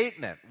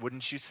statement,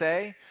 wouldn't you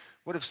say?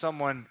 What if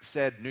someone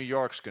said New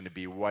York's going to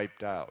be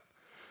wiped out?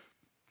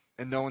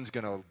 And no one's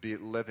going to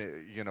live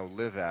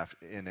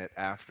in it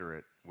after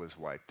it was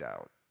wiped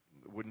out.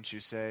 Wouldn't you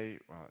say,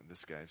 well,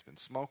 this guy's been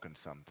smoking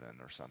something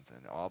or something?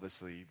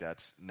 Obviously,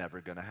 that's never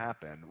going to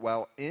happen.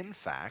 Well, in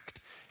fact,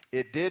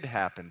 it did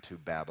happen to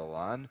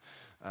Babylon.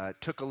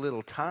 It took a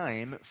little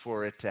time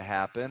for it to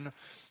happen,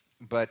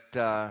 but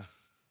the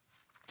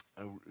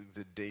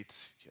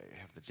dates, I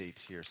have the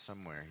dates here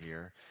somewhere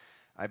here.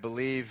 I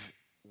believe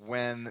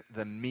when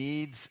the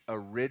Medes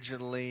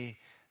originally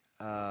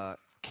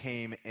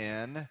came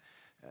in,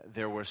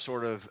 there was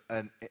sort of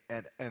an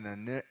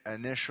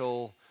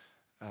initial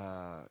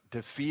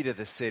defeat of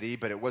the city,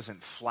 but it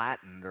wasn't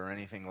flattened or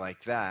anything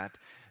like that.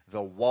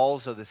 The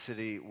walls of the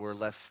city were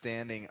left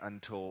standing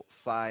until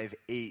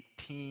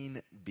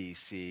 518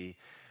 BC,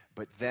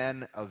 but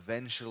then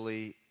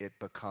eventually it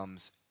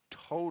becomes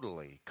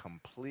totally,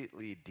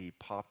 completely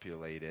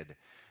depopulated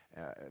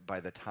by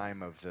the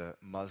time of the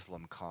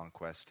Muslim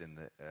conquest in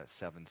the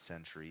 7th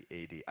century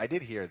AD. I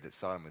did hear that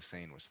Saddam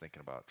Hussein was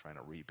thinking about trying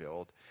to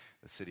rebuild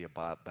the city of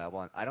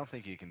Babylon. I don't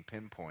think you can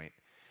pinpoint.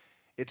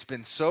 It's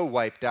been so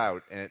wiped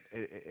out, and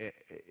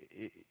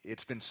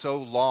it's been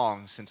so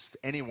long since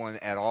anyone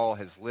at all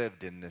has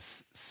lived in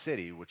this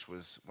city, which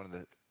was one of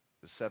the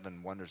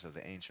 7 wonders of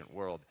the ancient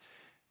world,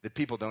 that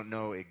people don't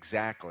know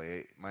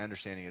exactly. My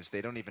understanding is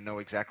they don't even know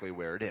exactly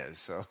where it is.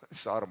 So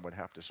Sodom would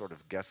have to sort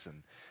of guess,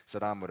 and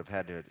Saddam would have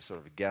had to sort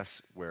of guess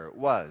where it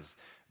was.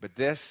 But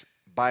this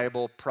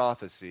Bible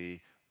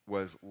prophecy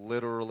was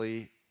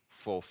literally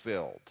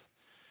fulfilled.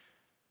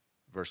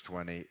 Verse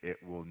 20,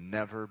 it will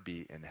never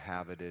be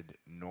inhabited,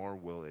 nor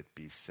will it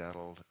be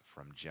settled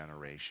from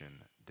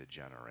generation to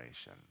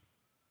generation.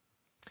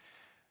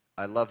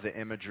 I love the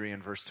imagery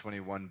in verse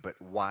 21,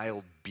 but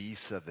wild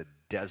beasts of the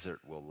desert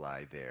will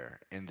lie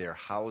there, and their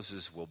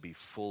houses will be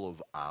full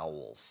of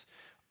owls.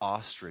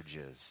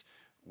 Ostriches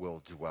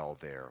will dwell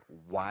there.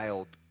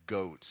 Wild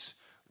goats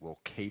will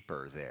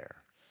caper there.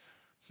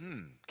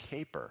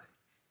 Caper.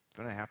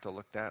 I'm going to have to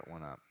look that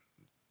one up.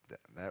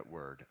 That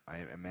word. I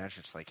imagine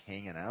it's like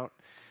hanging out.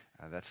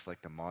 That's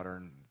like the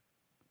modern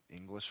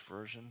English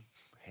version,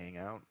 hang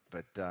out.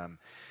 But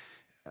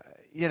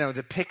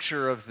the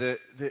picture of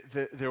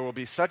there will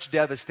be such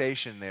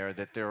devastation there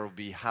that there will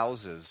be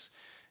houses,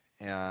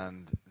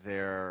 and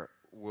there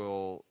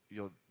will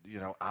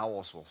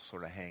owls will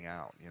sort of hang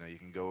out. You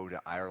can go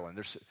to Ireland.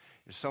 There's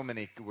so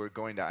many. We're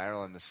going to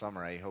Ireland this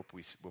summer. I hope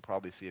we'll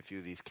probably see a few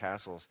of these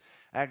castles.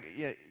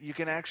 You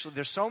can actually.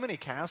 There's so many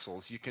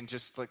castles. You can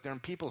just they're in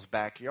people's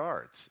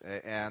backyards.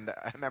 And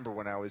I remember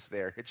when I was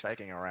there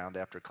hitchhiking around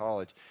after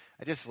college,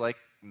 I just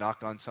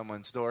knocked on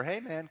someone's door.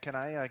 Hey man, can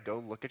I go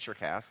look at your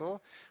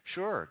castle?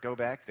 Sure, go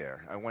back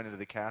there. I went into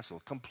the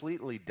castle,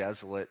 completely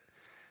desolate.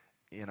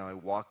 I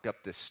walked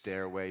up this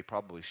stairway.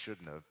 Probably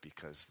shouldn't have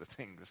because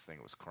this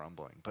thing was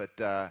crumbling. But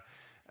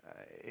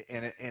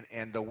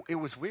it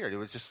was weird. It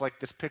was just like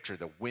this picture.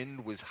 The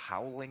wind was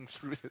howling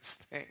through this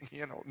thing.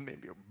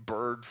 Maybe a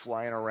bird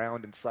flying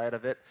around inside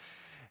of it.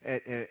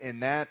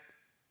 And that,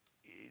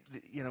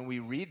 we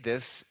read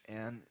this,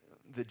 and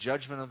the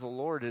judgment of the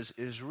Lord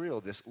is real.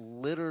 This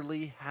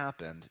literally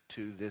happened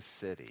to this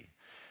city.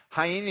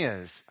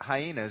 Hyenas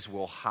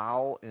will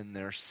howl in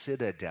their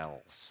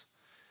citadels.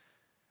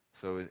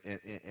 So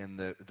in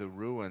the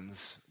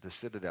ruins, the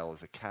citadel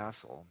is a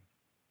castle.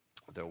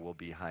 There will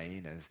be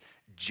hyenas,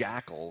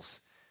 jackals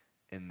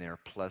in their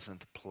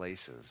pleasant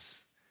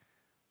places.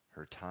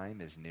 Her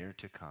time is near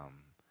to come,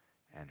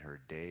 and her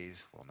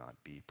days will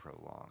not be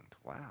prolonged.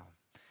 Wow.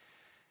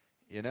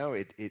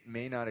 It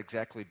may not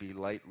exactly be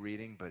light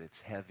reading, but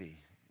it's heavy,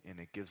 and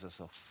it gives us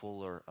a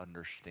fuller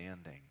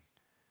understanding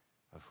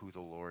of who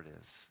the Lord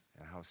is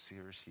and how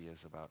serious he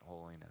is about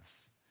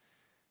holiness.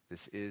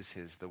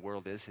 The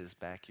world is his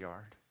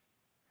backyard.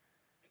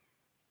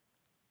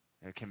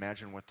 You can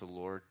imagine what the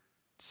Lord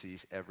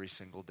sees every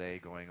single day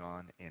going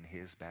on in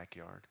his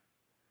backyard.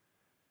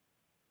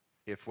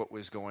 If what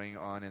was going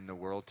on in the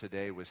world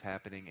today was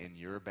happening in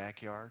your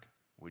backyard,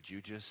 would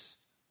you just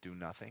do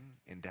nothing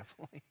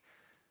indefinitely?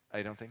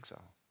 I don't think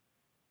so.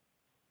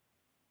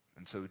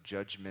 And so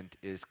judgment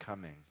is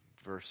coming.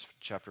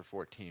 Chapter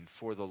 14,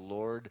 for the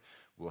Lord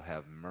will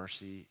have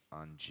mercy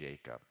on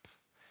Jacob.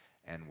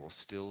 and will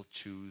still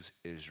choose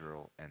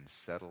Israel and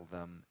settle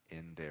them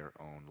in their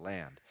own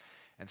land.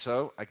 And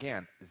so,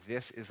 again,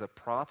 this is a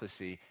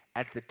prophecy.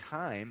 At the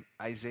time,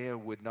 Isaiah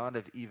would not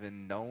have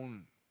even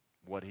known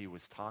what he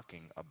was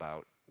talking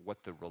about,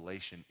 what the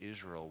relation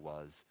Israel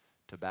was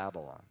to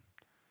Babylon.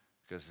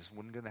 Because this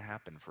wasn't going to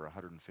happen for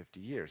 150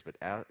 years. But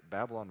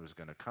Babylon was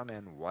going to come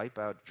in, wipe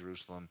out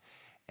Jerusalem,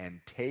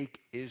 and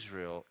take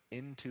Israel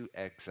into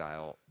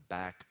exile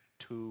back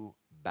to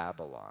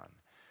Babylon.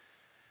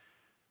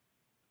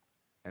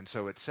 And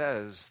so it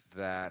says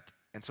that,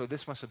 and so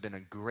this must have been a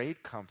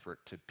great comfort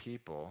to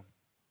people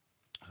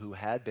who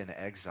had been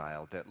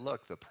exiled, that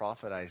look, the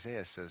prophet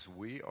Isaiah says,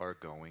 we are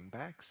going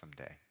back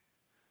someday.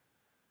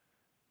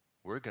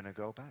 We're going to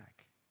go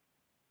back.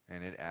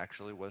 And it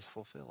actually was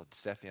fulfilled.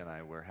 Steffi and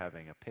I were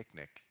having a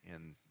picnic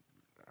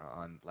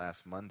on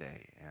last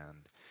Monday,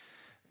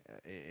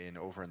 and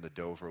over in the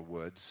Dover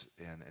Woods,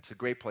 and it's a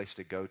great place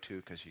to go to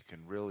because you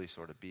can really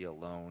sort of be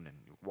alone and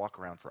walk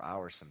around for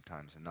hours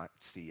sometimes and not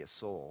see a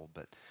soul.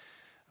 But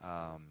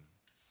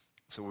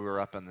so we were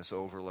up on this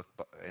overlook,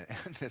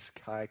 and this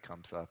guy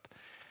comes up,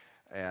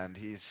 and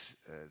he's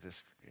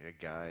this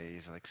guy.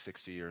 He's like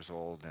 60 years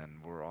old,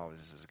 and we're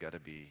always, there's got to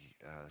be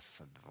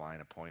some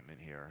divine appointment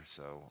here.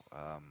 So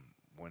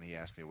when he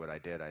asked me what I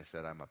did, I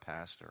said, I'm a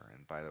pastor.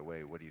 And by the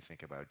way, what do you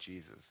think about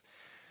Jesus?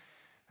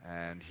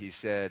 And he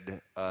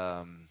said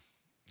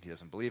he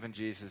doesn't believe in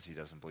Jesus. He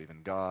doesn't believe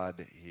in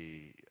God.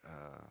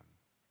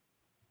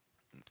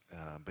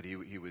 But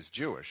he was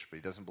Jewish, but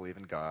he doesn't believe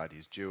in God.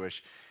 He's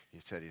Jewish. He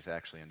said he's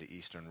actually into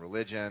Eastern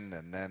religion.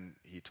 And then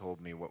he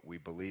told me what we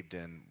believed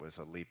in was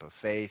a leap of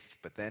faith.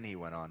 But then he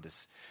went on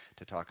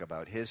to talk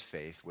about his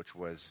faith, which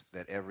was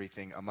that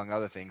everything, among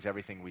other things,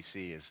 everything we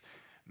see is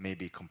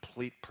maybe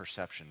complete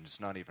perception. It's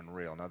not even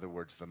real. In other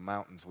words, the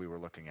mountains we were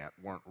looking at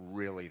weren't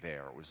really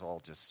there. It was all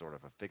just sort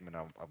of a figment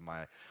of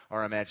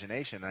our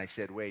imagination. And I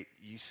said, wait,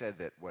 you said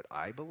that what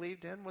I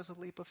believed in was a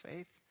leap of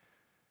faith?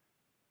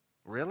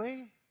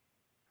 Really?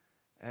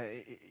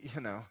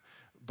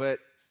 But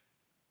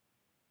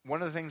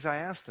one of the things I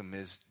asked him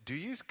is, do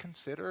you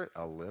consider it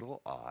a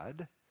little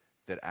odd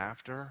that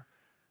after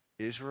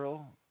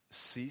Israel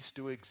ceased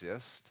to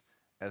exist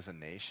as a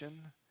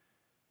nation,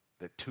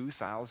 that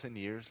 2,000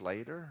 years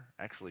later,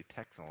 actually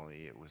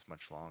technically it was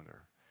much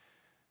longer,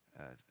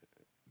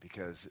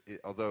 because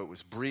although it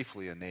was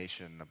briefly a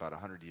nation about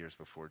 100 years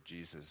before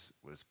Jesus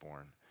was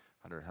born,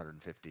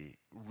 150,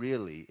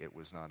 really it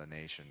was not a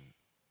nation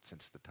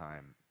since the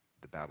time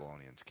the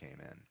Babylonians came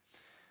in,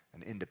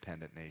 an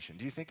independent nation.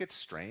 Do you think it's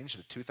strange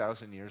that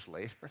 2,000 years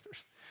later,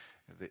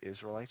 the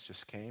Israelites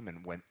just came,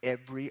 and when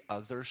every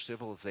other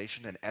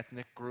civilization and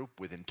ethnic group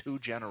within 2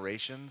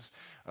 generations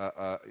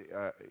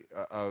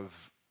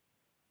of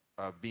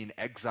being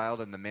exiled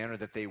in the manner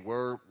that they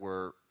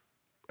were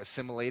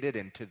assimilated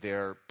into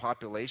their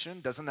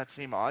population, doesn't that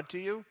seem odd to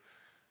you?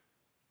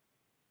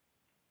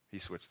 He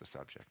switched the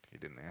subject. He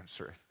didn't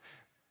answer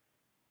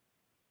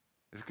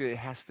it. It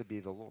has to be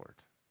the Lord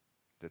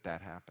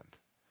that happened.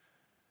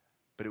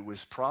 But it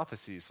was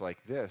prophecies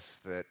like this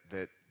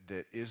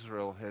that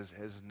Israel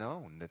has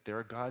known, that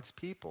they're God's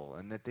people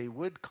and that they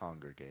would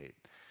congregate.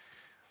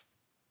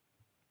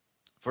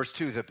 Verse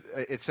 2,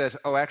 it says,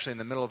 actually in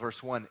the middle of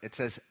verse 1, it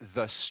says,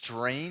 the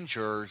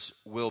strangers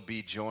will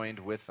be joined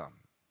with them.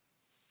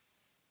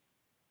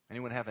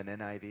 Anyone have an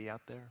NIV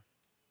out there?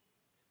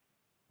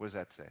 What does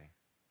that say? Aliens.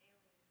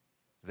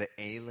 The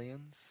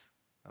aliens?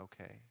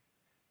 Okay.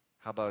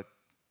 How about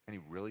any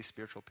really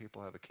spiritual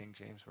people have a King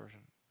James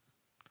Version?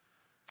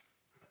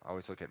 I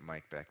always look at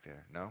Mike back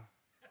there. No?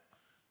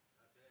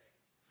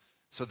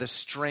 So the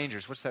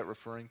strangers, what's that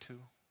referring to?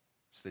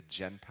 It's the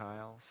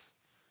Gentiles.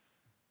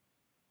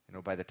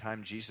 By the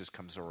time Jesus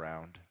comes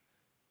around,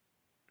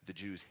 the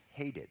Jews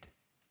hated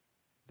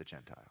the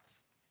Gentiles.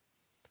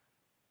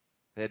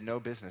 They had no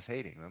business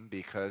hating them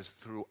because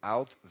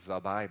throughout the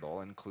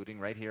Bible,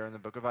 including right here in the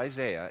book of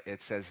Isaiah,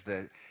 it says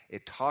that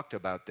it talked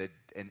about that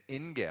an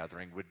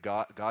ingathering would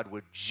God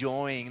would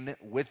join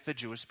with the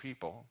Jewish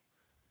people,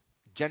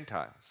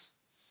 Gentiles.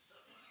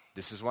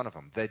 This is one of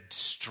them. The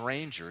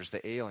strangers,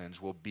 the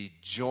aliens, will be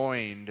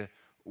joined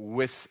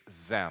with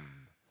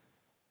them.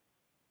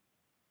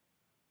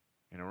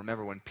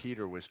 Remember when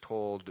Peter was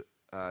told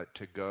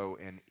to go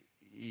and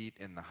eat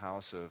in the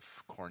house of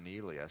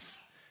Cornelius,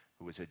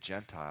 who was a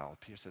Gentile.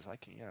 Peter says,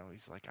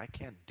 he's like, I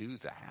can't do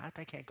that.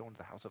 I can't go into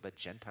the house of a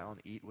Gentile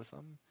and eat with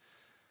them.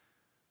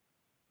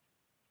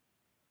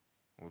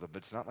 Well,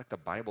 but it's not like the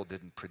Bible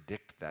didn't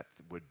predict that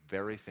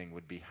very thing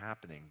would be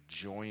happening,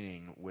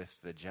 joining with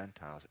the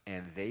Gentiles,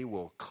 and they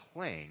will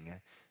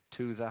cling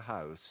to the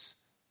house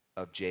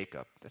of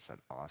Jacob. That's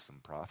an awesome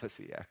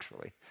prophecy,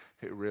 actually.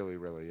 It really,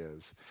 really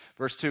is.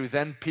 Verse 2,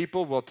 then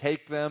people will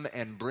take them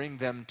and bring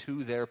them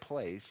to their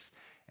place,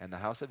 and the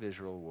house of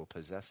Israel will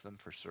possess them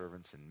for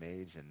servants and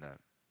maids in the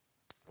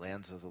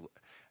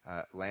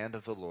land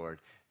of the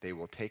Lord. They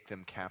will take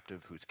them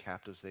captive, whose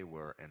captives they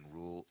were, and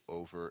rule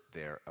over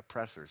their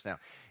oppressors. Now,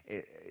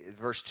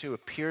 verse 2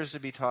 appears to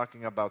be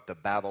talking about the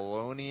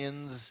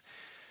Babylonians,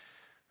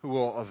 who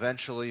will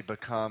eventually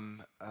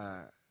become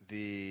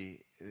the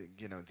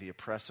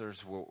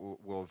oppressors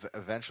will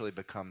eventually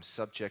become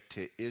subject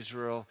to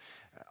Israel.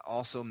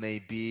 Also may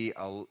be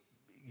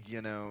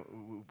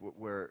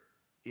where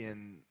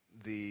in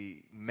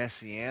the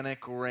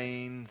messianic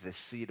reign the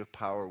seat of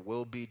power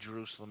will be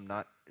Jerusalem.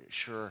 Not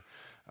sure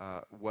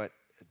what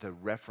the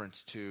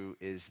reference to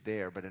is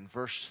there, but in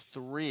verse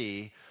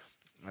 3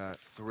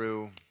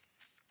 through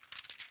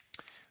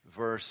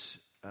verse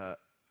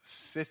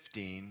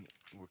 15,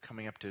 we're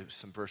coming up to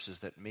some verses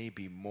that may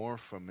be more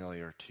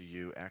familiar to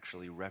you,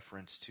 actually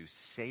reference to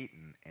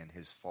Satan and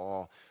his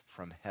fall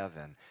from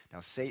heaven.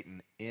 Now,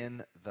 Satan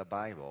in the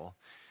Bible,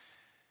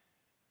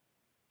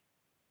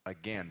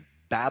 again,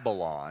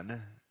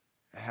 Babylon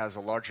has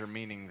a larger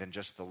meaning than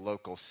just the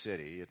local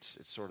city. It's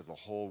sort of the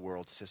whole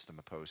world system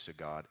opposed to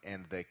God.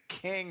 And the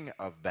king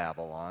of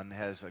Babylon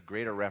has a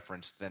greater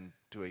reference than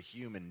to a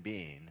human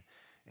being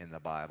in the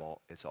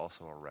Bible. It's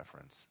also a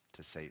reference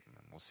to Satan,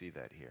 and we'll see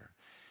that here.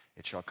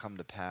 It shall come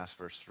to pass,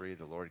 verse 3,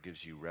 the Lord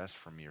gives you rest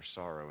from your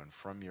sorrow and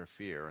from your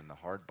fear and the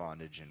hard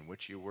bondage in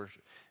which you were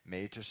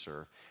made to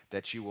serve,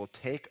 that you will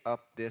take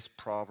up this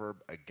proverb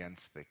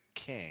against the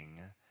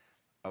king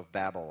of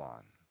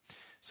Babylon.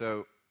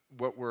 So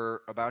what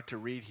we're about to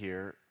read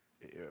here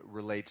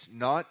relates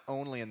not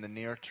only in the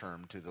near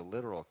term to the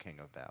literal king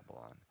of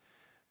Babylon,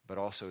 but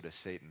also to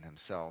Satan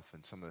himself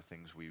and some of the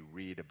things we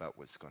read about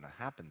what's going to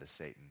happen to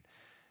Satan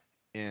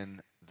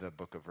in the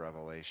book of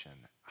Revelation.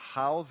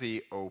 How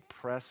the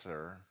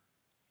oppressor,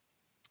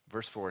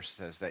 verse 4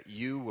 says that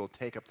you will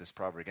take up this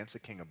proverb against the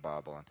king of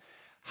Babylon.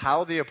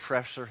 How the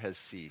oppressor has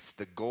ceased,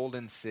 the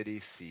golden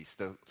city ceased.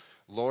 The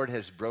Lord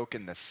has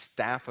broken the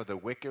staff of the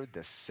wicked,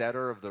 the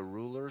scepter of the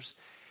rulers.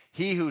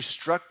 He who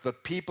struck the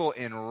people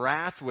in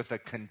wrath with a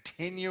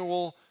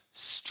continual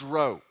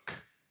stroke.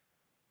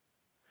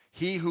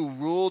 He who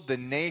ruled the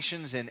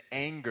nations in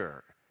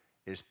anger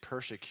is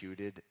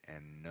persecuted,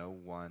 and no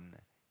one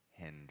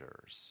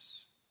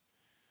hinders.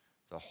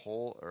 The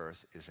whole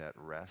earth is at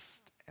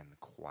rest and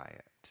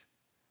quiet.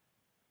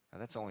 Now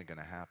that's only going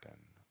to happen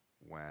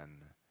when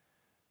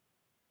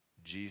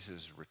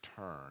Jesus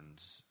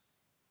returns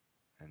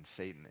and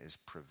Satan is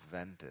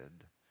prevented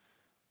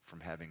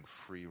from having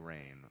free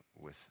reign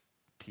with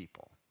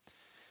people.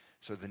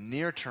 So the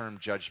near-term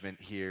judgment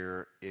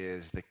here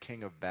is the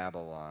king of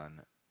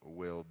Babylon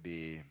will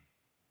be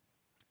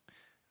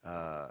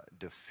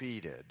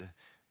defeated.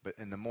 But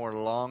in the more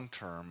long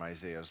term,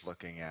 Isaiah is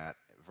looking at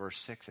verse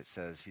 6, it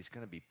says he's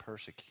going to be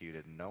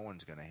persecuted and no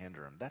one's going to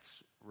hinder him.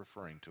 That's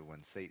referring to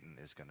when Satan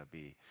is going to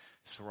be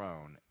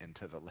thrown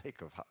into the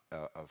lake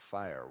of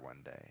fire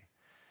one day.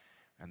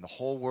 And the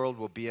whole world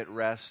will be at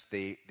rest.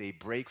 They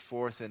break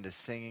forth into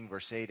singing.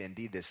 Verse 8,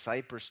 indeed the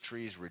cypress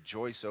trees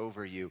rejoice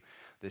over you,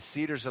 the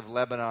cedars of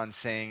Lebanon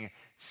saying,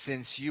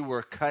 since you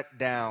were cut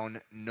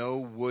down, no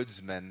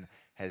woodsman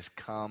has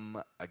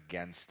come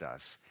against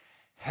us.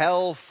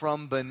 Hell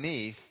from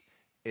beneath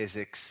is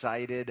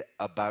excited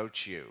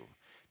about you,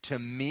 to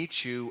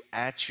meet you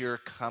at your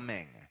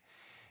coming.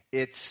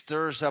 It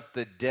stirs up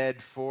the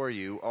dead for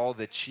you, all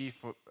the chief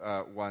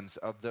ones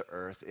of the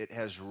earth. It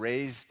has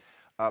raised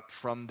up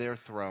from their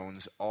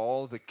thrones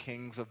all the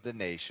kings of the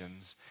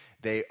nations.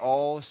 They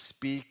all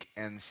speak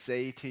and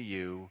say to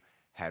you,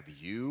 have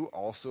you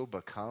also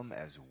become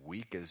as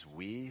weak as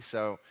we?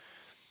 So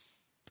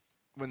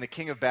when the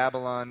king of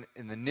Babylon,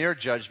 in the near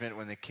judgment,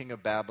 when the king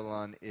of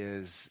Babylon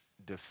is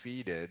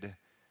defeated,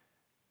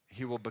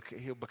 he'll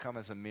become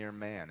as a mere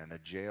man in a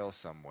jail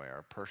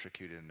somewhere,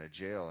 persecuted in a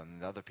jail,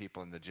 and the other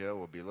people in the jail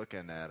will be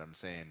looking at him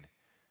saying,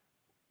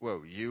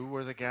 whoa, you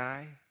were the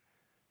guy?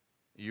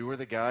 You were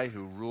the guy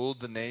who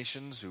ruled the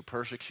nations, who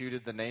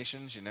persecuted the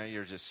nations? You know,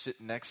 you're just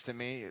sitting next to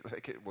me?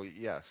 Well,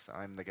 yes,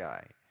 I'm the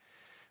guy.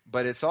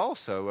 But it's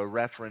also a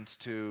reference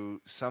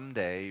to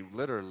someday,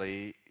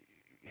 literally,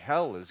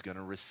 hell is going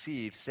to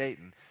receive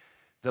Satan.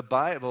 The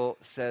Bible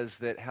says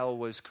that hell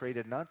was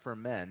created not for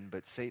men,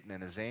 but Satan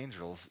and his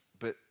angels.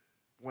 But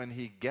when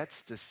he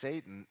gets to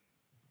Satan,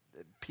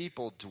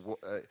 people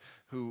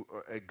who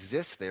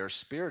exist there,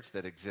 spirits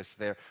that exist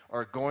there,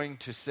 are going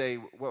to say,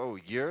 whoa,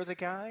 you're the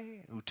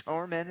guy who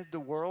tormented the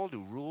world,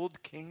 who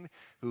ruled king,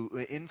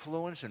 who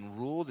influenced and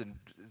ruled and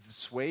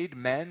swayed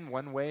men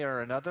one way or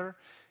another?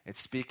 It's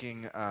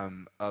speaking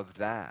of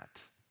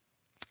that.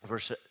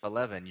 Verse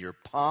 11, your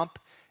pomp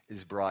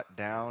is brought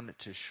down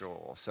to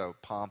Sheol. So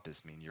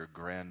pompous mean your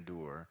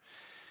grandeur.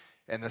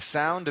 And the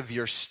sound of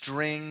your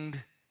stringed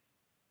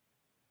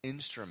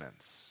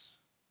instruments.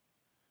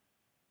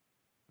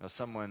 Now,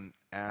 someone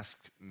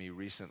asked me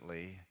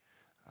recently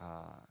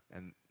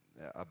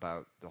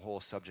about the whole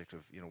subject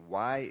of,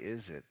 why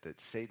is it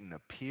that Satan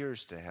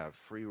appears to have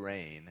free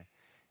reign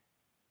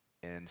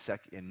in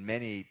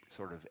many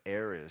sort of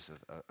areas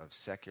of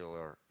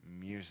secular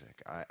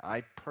music?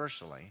 I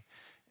personally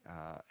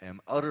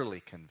am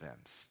utterly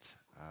convinced,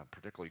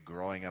 particularly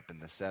growing up in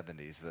the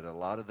 70s, that a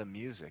lot of the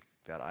music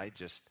that I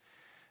just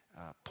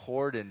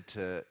poured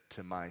into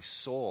my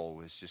soul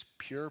was just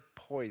pure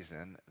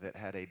poison that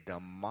had a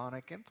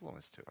demonic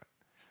influence to it.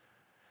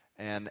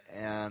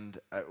 And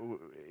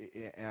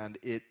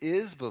it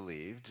is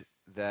believed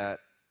that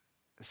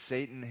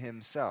Satan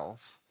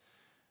himself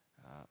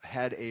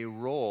had a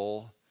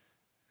role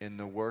in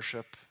the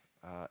worship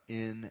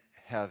in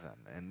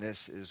heaven. And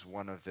this is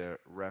one of the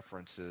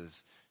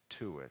references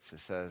to it. It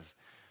says,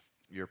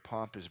 your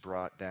pomp is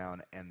brought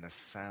down and the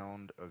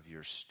sound of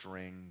your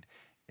stringed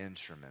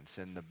instruments.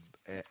 In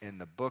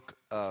the book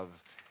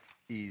of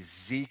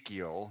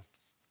Ezekiel,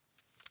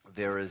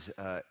 there is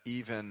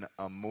even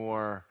a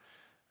more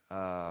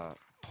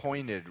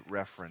pointed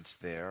reference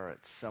there.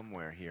 It's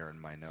somewhere here in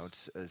my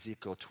notes.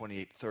 Ezekiel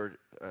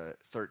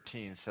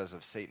 28:13 says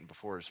of Satan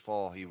before his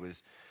fall,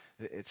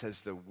 it says,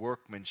 the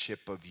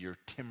workmanship of your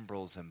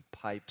timbrels and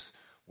pipes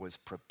was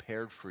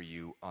prepared for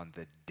you on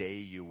the day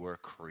you were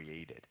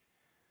created.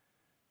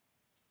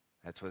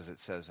 That's what it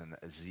says in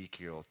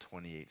Ezekiel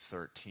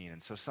 28:13.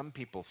 And so some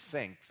people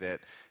think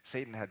that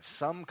Satan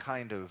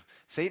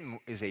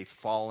is a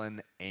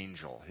fallen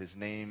angel. His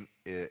name,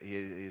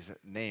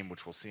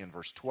 which we'll see in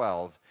verse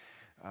 12,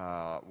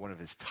 one of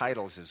his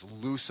titles is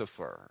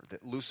Lucifer.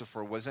 That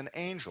Lucifer was an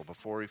angel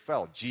before he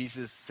fell.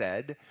 Jesus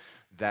said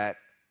that,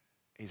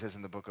 he says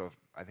in the book of,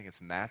 I think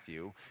it's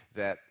Matthew,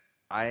 that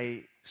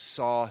I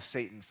saw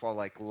Satan fall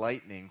like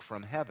lightning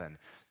from heaven.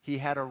 He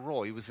had a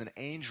role. He was an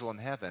angel in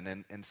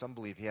heaven, and some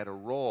believe he had a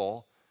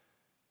role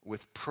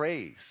with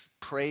praise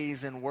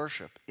and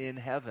worship in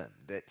heaven.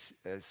 That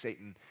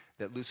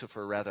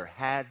Lucifer rather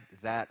had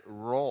that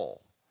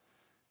role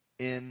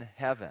in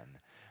heaven.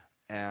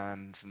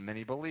 And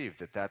many believe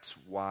that that's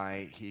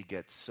why he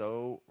gets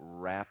so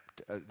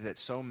wrapped, that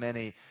so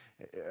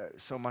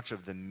much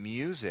of the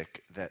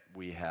music that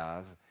we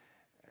have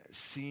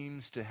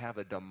seems to have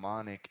a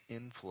demonic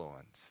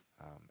influence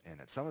in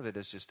it. Some of it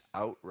is just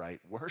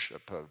outright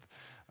worship of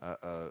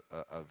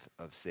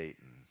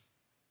Satan.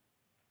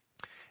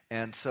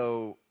 And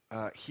so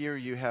here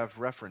you have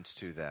reference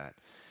to that.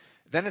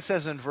 Then it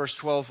says in verse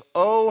 12,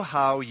 "Oh,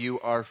 how you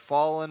are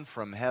fallen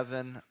from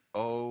heaven,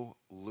 O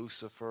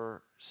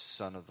Lucifer,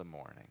 son of the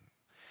morning."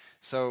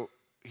 So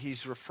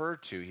he's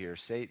referred to here,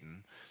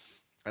 Satan,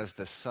 as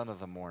the son of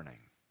the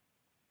morning,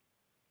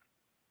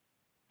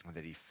 and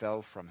that he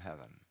fell from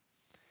heaven.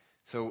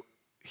 So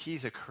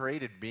he's a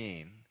created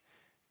being.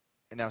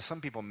 And now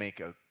some people make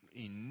an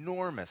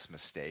enormous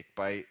mistake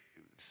by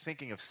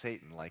thinking of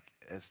Satan like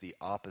as the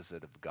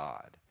opposite of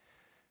God.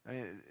 I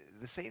mean,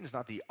 Satan's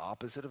not the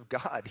opposite of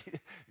God.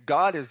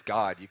 God is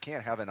God. You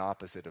can't have an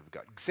opposite of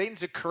God.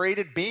 Satan's a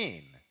created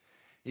being.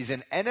 He's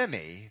an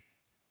enemy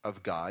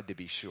of God, to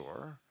be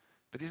sure,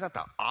 but he's not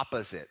the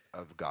opposite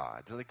of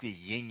God. It's like the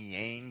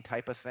yin-yang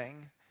type of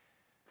thing.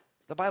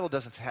 The Bible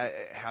doesn't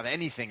have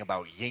anything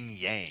about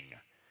yin-yang.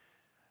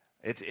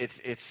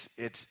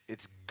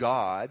 It's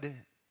God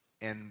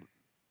and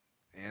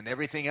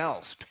everything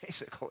else,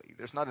 basically.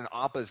 There's not an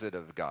opposite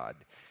of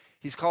God.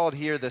 He's called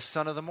here the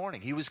son of the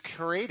morning. He was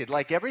created,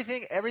 like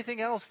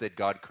everything else that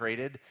God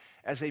created,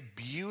 as a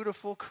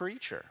beautiful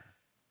creature.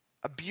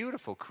 A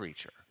beautiful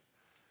creature.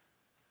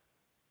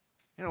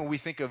 You know, we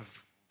think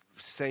of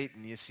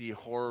Satan, you see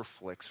horror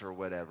flicks or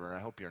whatever. I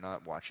hope you're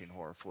not watching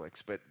horror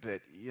flicks, but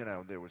you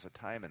know, there was a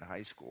time in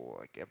high school,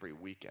 like every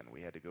weekend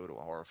we had to go to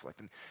a horror flick,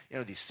 and you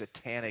know, these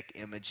satanic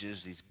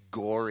images, these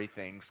gory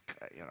things.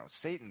 You know,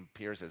 Satan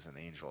appears as an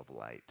angel of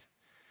light,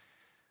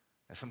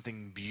 as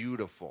something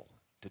beautiful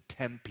to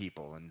tempt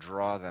people and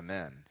draw them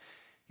in.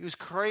 He was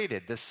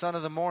created, the son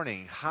of the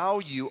morning. How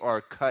you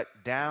are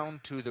cut down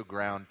to the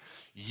ground,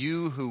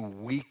 you who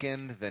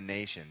weakened the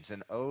nations.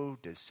 And oh,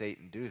 does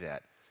Satan do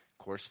that?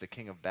 Of course, the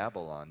king of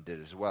Babylon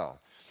did as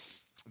well.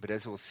 But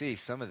as we'll see,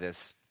 some of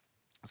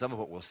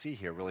what we'll see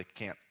here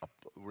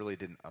really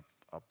didn't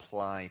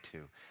apply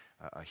to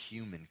a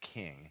human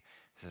king.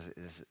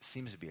 It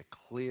seems to be a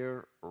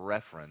clear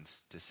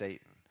reference to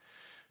Satan.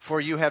 For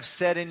you have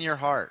said in your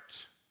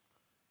heart,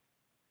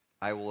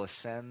 I will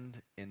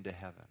ascend into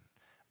heaven.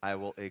 I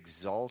will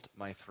exalt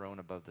my throne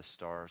above the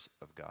stars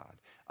of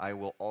God. I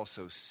will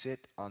also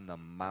sit on the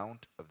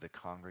mount of the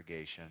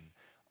congregation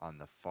on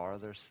the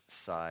farthest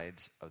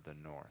sides of the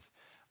north.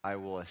 I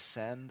will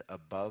ascend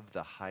above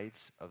the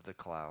heights of the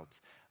clouds.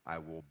 I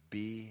will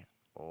be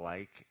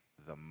like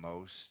the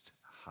Most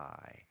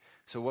High.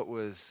 So what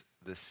was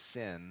the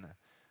sin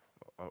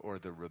or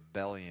the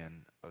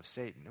rebellion of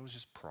Satan? It was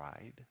just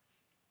pride.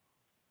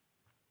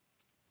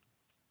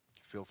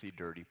 Filthy,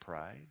 dirty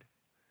pride.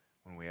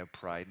 When we have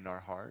pride in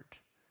our heart,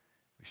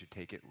 we should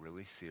take it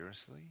really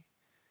seriously.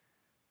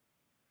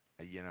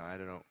 You know,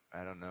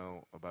 I don't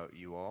know about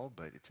you all,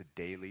 but it's a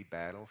daily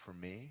battle for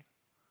me.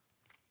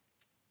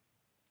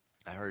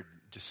 I heard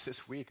just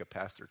this week a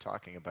pastor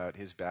talking about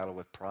his battle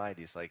with pride.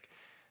 He's like,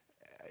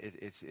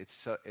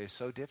 it's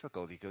so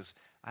difficult. He goes,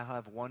 I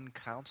have one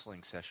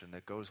counseling session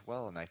that goes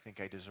well, and I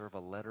think I deserve a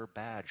letter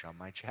badge on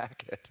my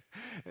jacket.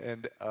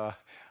 And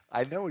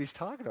I know what he's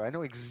talking about. I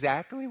know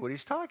exactly what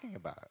he's talking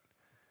about.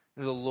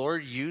 The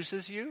Lord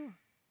uses you,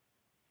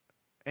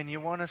 and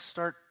you want to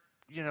start,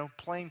 you know,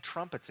 playing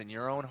trumpets in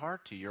your own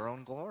heart to your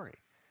own glory.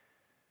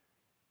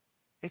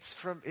 It's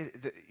from,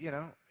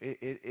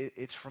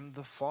 it's from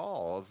the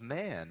fall of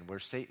man, where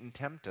Satan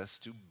tempts us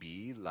to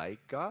be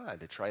like God,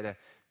 to try to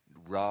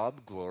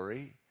rob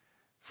glory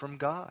from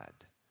God.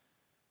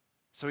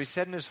 So he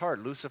said in his heart,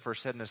 Lucifer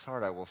said in his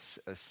heart, I will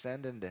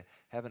ascend into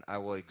heaven. I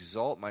will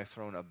exalt my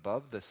throne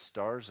above the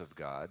stars of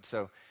God.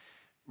 So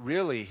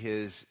really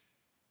the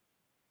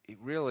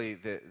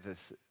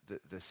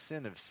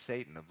sin of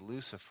Satan, of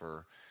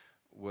Lucifer,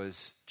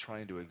 was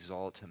trying to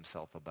exalt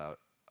himself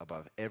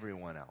above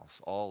everyone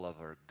else, all of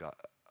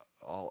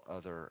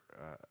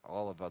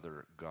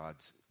other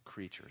God's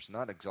creatures.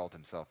 Not exalt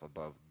himself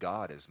above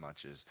God as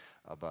much as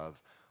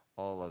above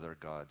all other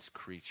God's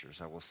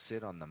creatures. I will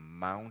sit on the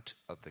mount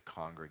of the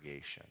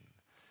congregation.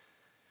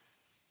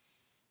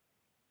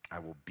 I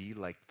will be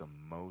like the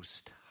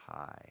Most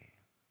High.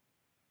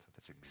 So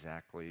that's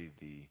exactly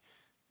the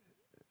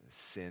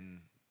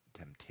sin,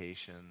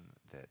 temptation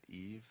that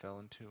Eve fell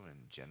into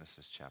in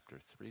Genesis chapter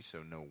 3.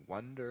 So no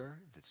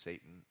wonder that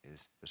Satan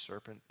is the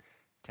serpent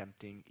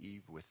tempting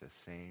Eve with the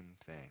same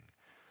thing.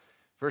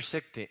 Verse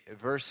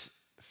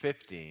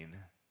 15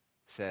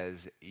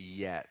 says,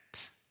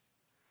 yet.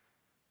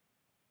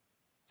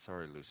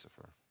 Sorry,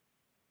 Lucifer.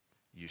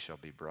 You shall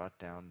be brought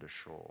down to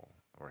Sheol,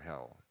 or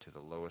hell, to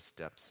the lowest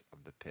depths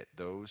of the pit.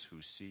 Those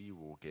who see you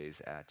will gaze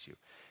at you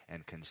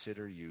and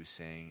consider you,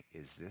 saying,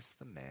 is this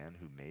the man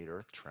who made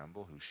earth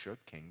tremble, who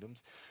shook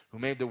kingdoms, who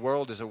made the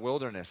world as a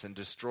wilderness and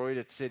destroyed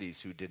its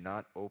cities, who did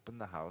not open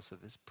the house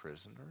of his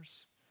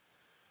prisoners?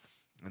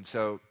 And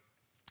so,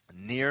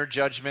 near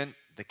judgment,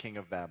 the king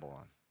of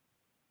Babylon,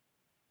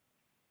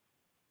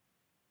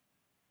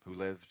 who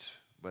lived,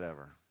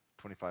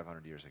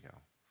 2,500 years ago.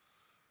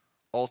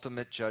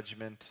 Ultimate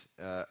judgment,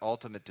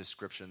 ultimate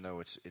description, though,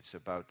 it's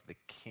about the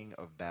king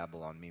of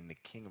Babylon, meaning the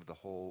king of the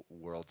whole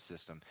world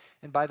system.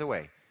 And by the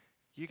way,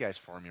 you guys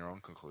form your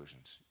own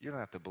conclusions. You don't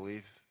have to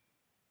believe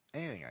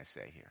anything I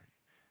say here.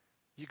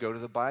 You go to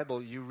the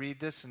Bible, you read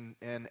this, and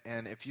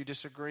if you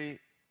disagree,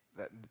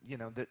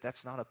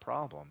 that's not a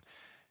problem.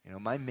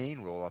 My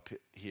main role up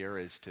here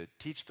is to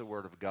teach the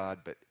Word of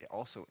God, but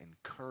also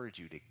encourage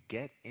you to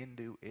get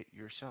into it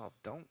yourself.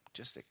 Don't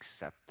just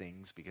accept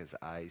things because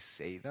I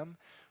say them.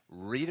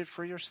 Read it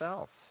for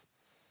yourself.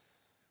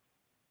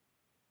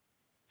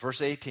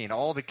 Verse 18,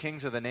 all the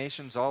kings of the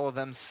nations, all of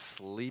them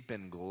sleep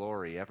in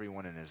glory,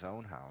 everyone in his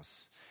own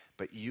house.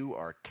 But you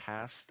are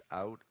cast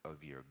out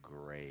of your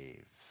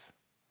grave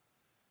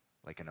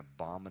like an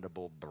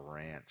abominable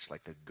branch,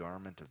 like the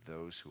garment of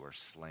those who are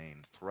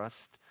slain,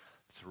 thrust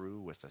through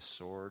with a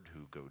sword,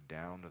 who go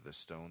down to the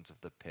stones of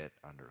the pit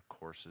under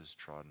courses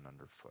trodden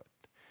underfoot.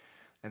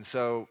 And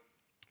so,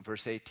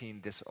 verse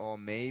 18, this all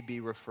may be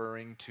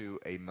referring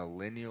to a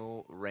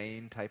millennial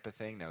reign type of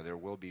thing. Now, there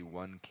will be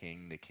one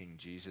king, the King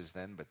Jesus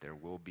then, but there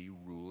will be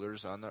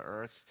rulers on the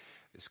earth.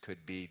 This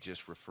could be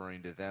just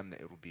referring to them.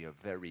 It will be a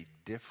very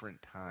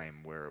different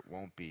time where it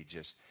won't be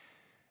just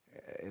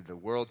in the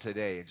world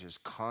today, it's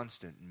just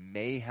constant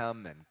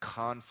mayhem and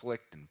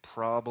conflict and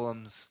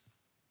problems.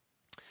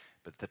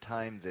 But the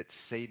time that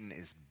Satan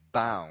is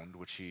bound,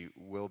 which he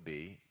will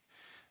be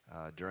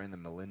during the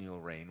millennial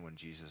reign when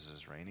Jesus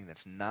is reigning,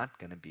 that's not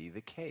going to be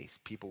the case.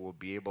 People will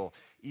be able,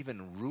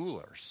 even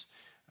rulers,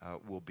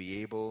 will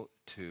be able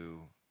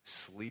to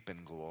sleep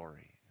in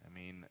glory. I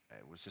mean, I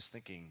was just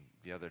thinking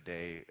the other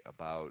day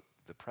about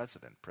the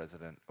President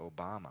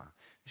Obama.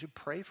 You should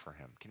pray for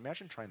him. Can you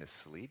imagine trying to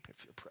sleep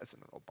if you're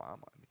President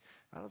Obama? I mean,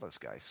 how do those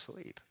guys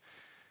sleep?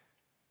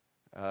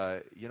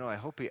 I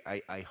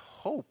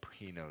hope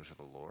he knows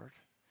the Lord,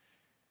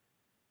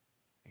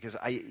 because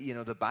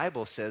the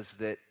Bible says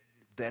that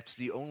that's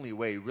the only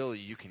way really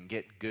you can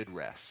get good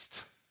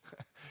rest.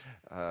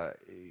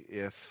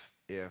 if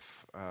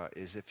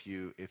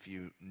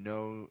you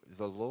know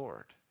the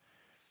Lord.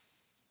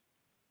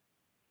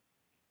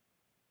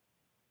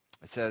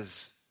 It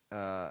says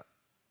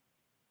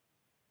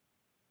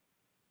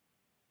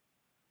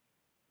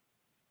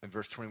in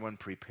verse 21,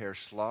 prepare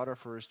slaughter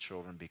for his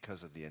children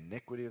because of the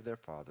iniquity of their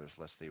fathers,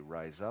 lest they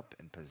rise up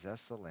and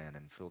possess the land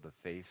and fill the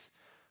face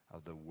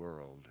of the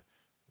world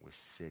with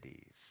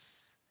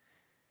cities.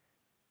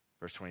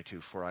 Verse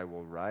 22, for I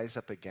will rise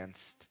up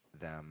against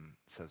them,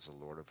 says the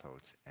Lord of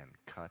hosts, and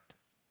cut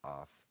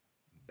off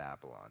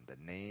Babylon, the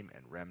name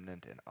and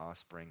remnant and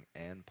offspring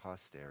and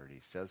posterity,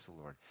 says the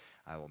Lord.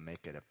 I will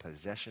make it a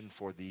possession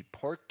for the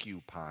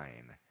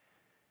porcupine,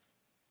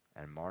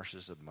 and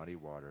marshes of muddy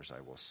waters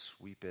I will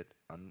sweep it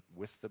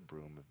with the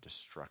broom of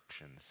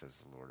destruction, says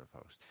the Lord of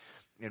hosts.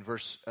 In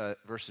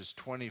verses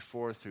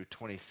 24 through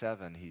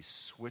 27, he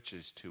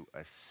switches to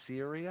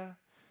Assyria.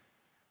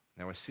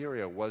 Now,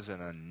 Assyria was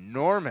an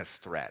enormous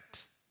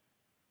threat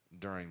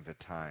during the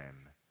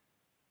time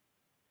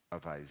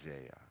of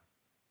Isaiah.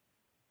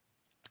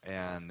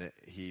 And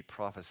he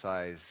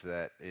prophesies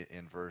that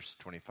in verse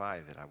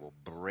 25 that I will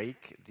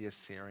break the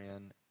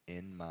Assyrian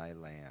in my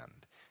land.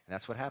 And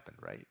that's what happened,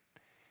 right?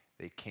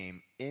 They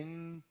came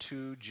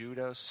into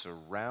Judah,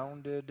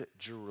 surrounded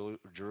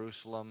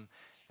Jerusalem,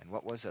 and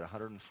what was it,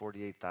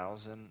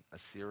 148,000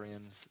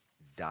 Assyrians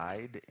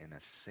died in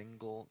a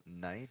single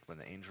night when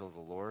the angel of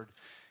the Lord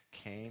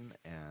came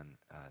and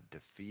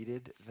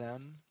defeated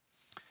them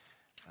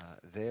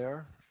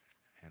there.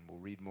 And we'll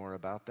read more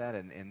about that.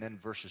 And then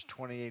verses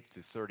 28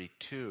 through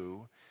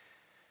 32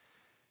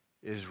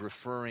 is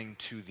referring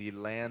to the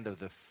land of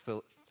the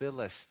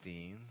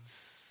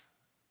Philistines,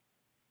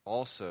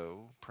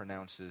 also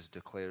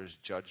declares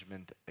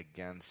judgment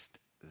against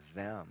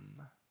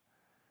them.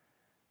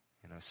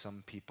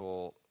 Some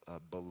people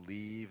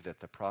believe that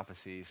the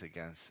prophecies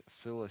against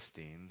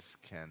Philistines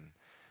can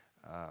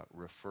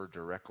refer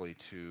directly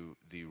to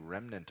the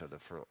remnant of the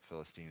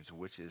Philistines,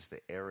 which is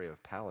the area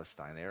of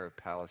Palestine. The area of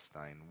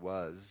Palestine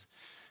where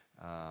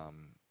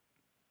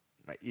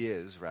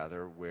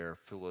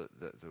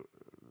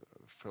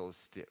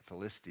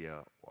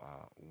Philistia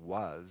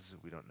was.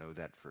 We don't know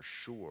that for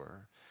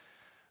sure.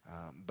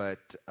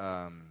 But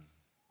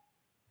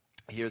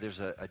here there's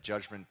a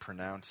judgment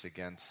pronounced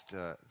against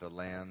the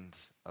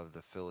lands of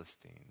the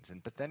Philistines.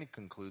 But then he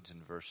concludes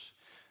in verse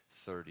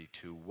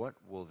 32, what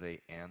will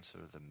they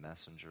answer the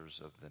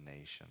messengers of the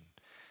nation?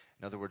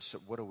 In other words,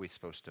 what are we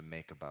supposed to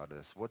make about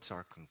this? What's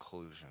our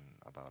conclusion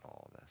about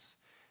all this?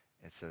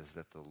 It says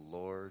that the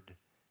Lord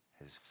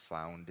has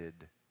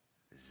founded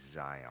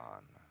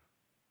Zion,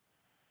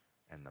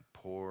 and the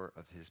poor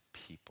of his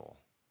people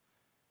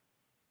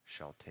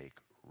shall take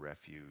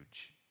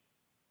refuge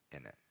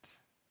in it.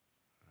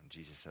 And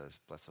Jesus says,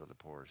 blessed are the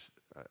poor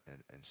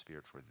in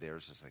spirit, for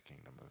theirs is the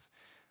kingdom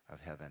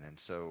of heaven. And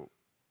so,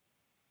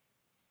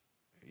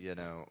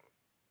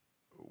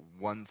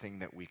 one thing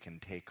that we can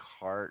take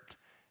heart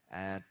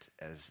at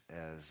as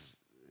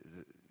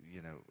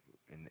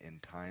in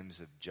times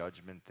of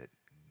judgment, that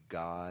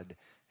God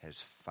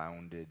has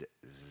founded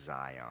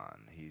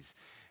Zion.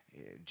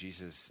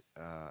 Jesus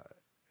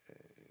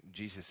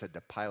said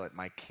to Pilate,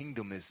 my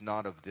kingdom is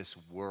not of this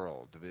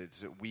world.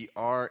 We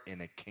are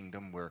in a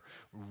kingdom. We're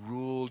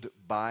ruled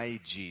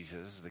by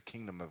Jesus, the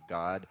kingdom of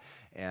God,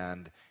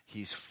 and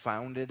he's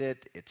founded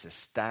it. It's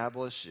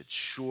established. It's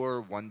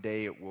sure. One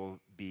day it will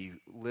be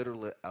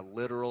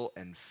literal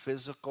and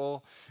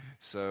physical.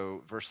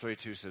 So verse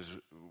 32 says,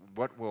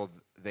 what will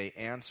they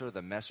answer,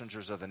 the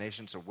messengers of the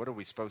nation? So what are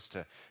we supposed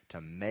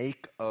to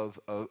make of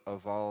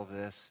all of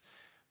this?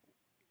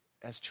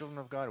 As children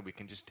of God, we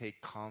can just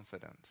take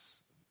confidence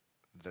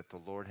that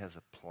the Lord has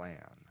a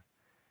plan,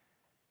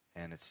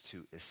 and it's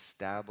to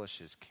establish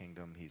his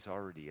kingdom. He's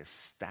already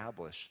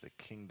established the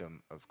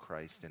kingdom of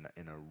Christ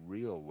in a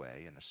real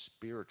way, in a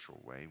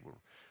spiritual way.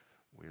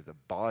 We're the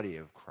body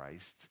of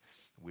Christ.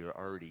 We are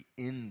already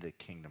in the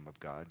kingdom of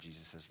God.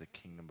 Jesus says the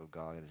kingdom of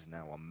God is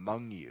now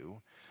among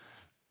you.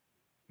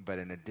 But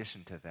in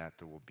addition to that,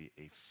 there will be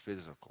a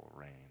physical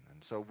reign.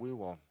 And so we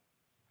will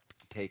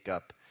take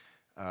up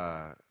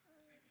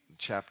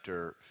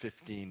chapter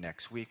 15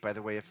 next week. By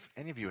the way, if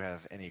any of you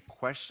have any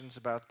questions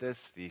about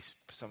this,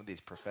 some of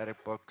these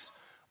prophetic books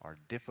are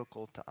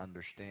difficult to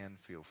understand,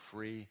 feel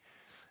free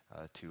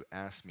to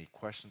ask me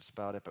questions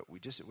about it. But we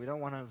don't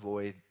want to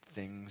avoid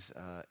things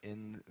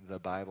in the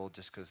Bible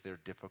just because they're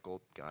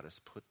difficult. God has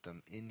put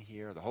them in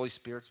here. The Holy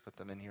Spirit's put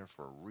them in here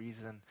for a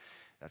reason.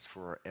 That's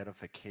for our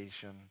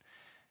edification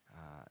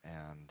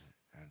and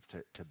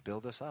to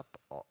build us up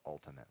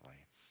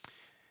ultimately.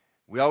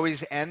 We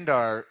always end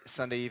our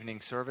Sunday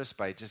evening service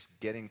by just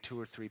getting 2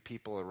 or 3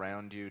 people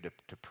around you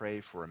to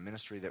pray for a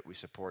ministry that we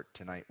support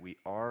tonight. We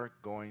are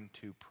going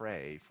to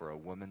pray for a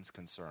Women's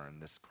Concern,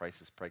 this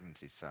crisis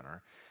pregnancy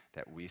center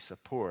that we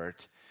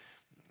support,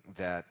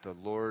 that the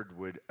Lord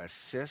would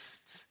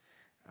assist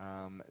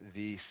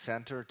the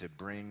center to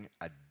bring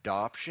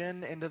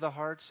adoption into the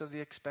hearts of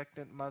the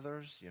expectant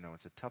mothers.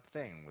 It's a tough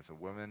thing with a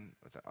woman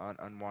with an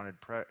unwanted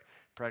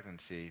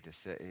pregnancy to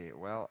say,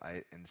 well,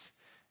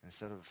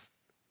 instead of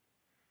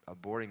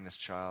aborting this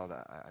child,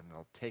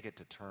 I'll take it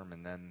to term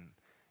and then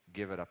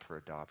give it up for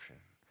adoption.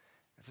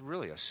 It's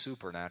really a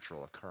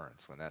supernatural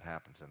occurrence when that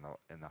happens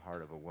in the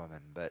heart of a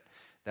woman. But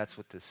that's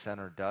what this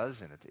center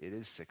does, and it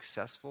is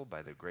successful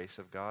by the grace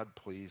of God.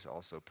 Please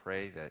also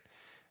pray that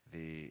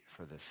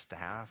for the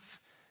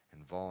staff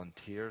and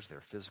volunteers,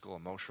 their physical,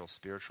 emotional,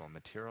 spiritual, and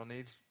material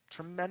needs.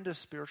 Tremendous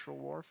spiritual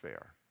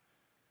warfare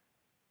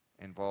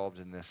involved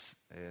in this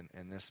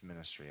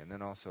ministry. And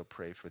then also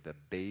pray for the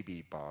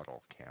baby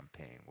bottle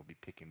campaign. We'll be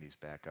picking these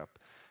back up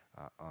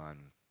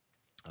on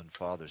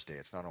Father's Day.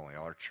 It's not only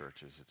our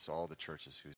churches, it's all the churches who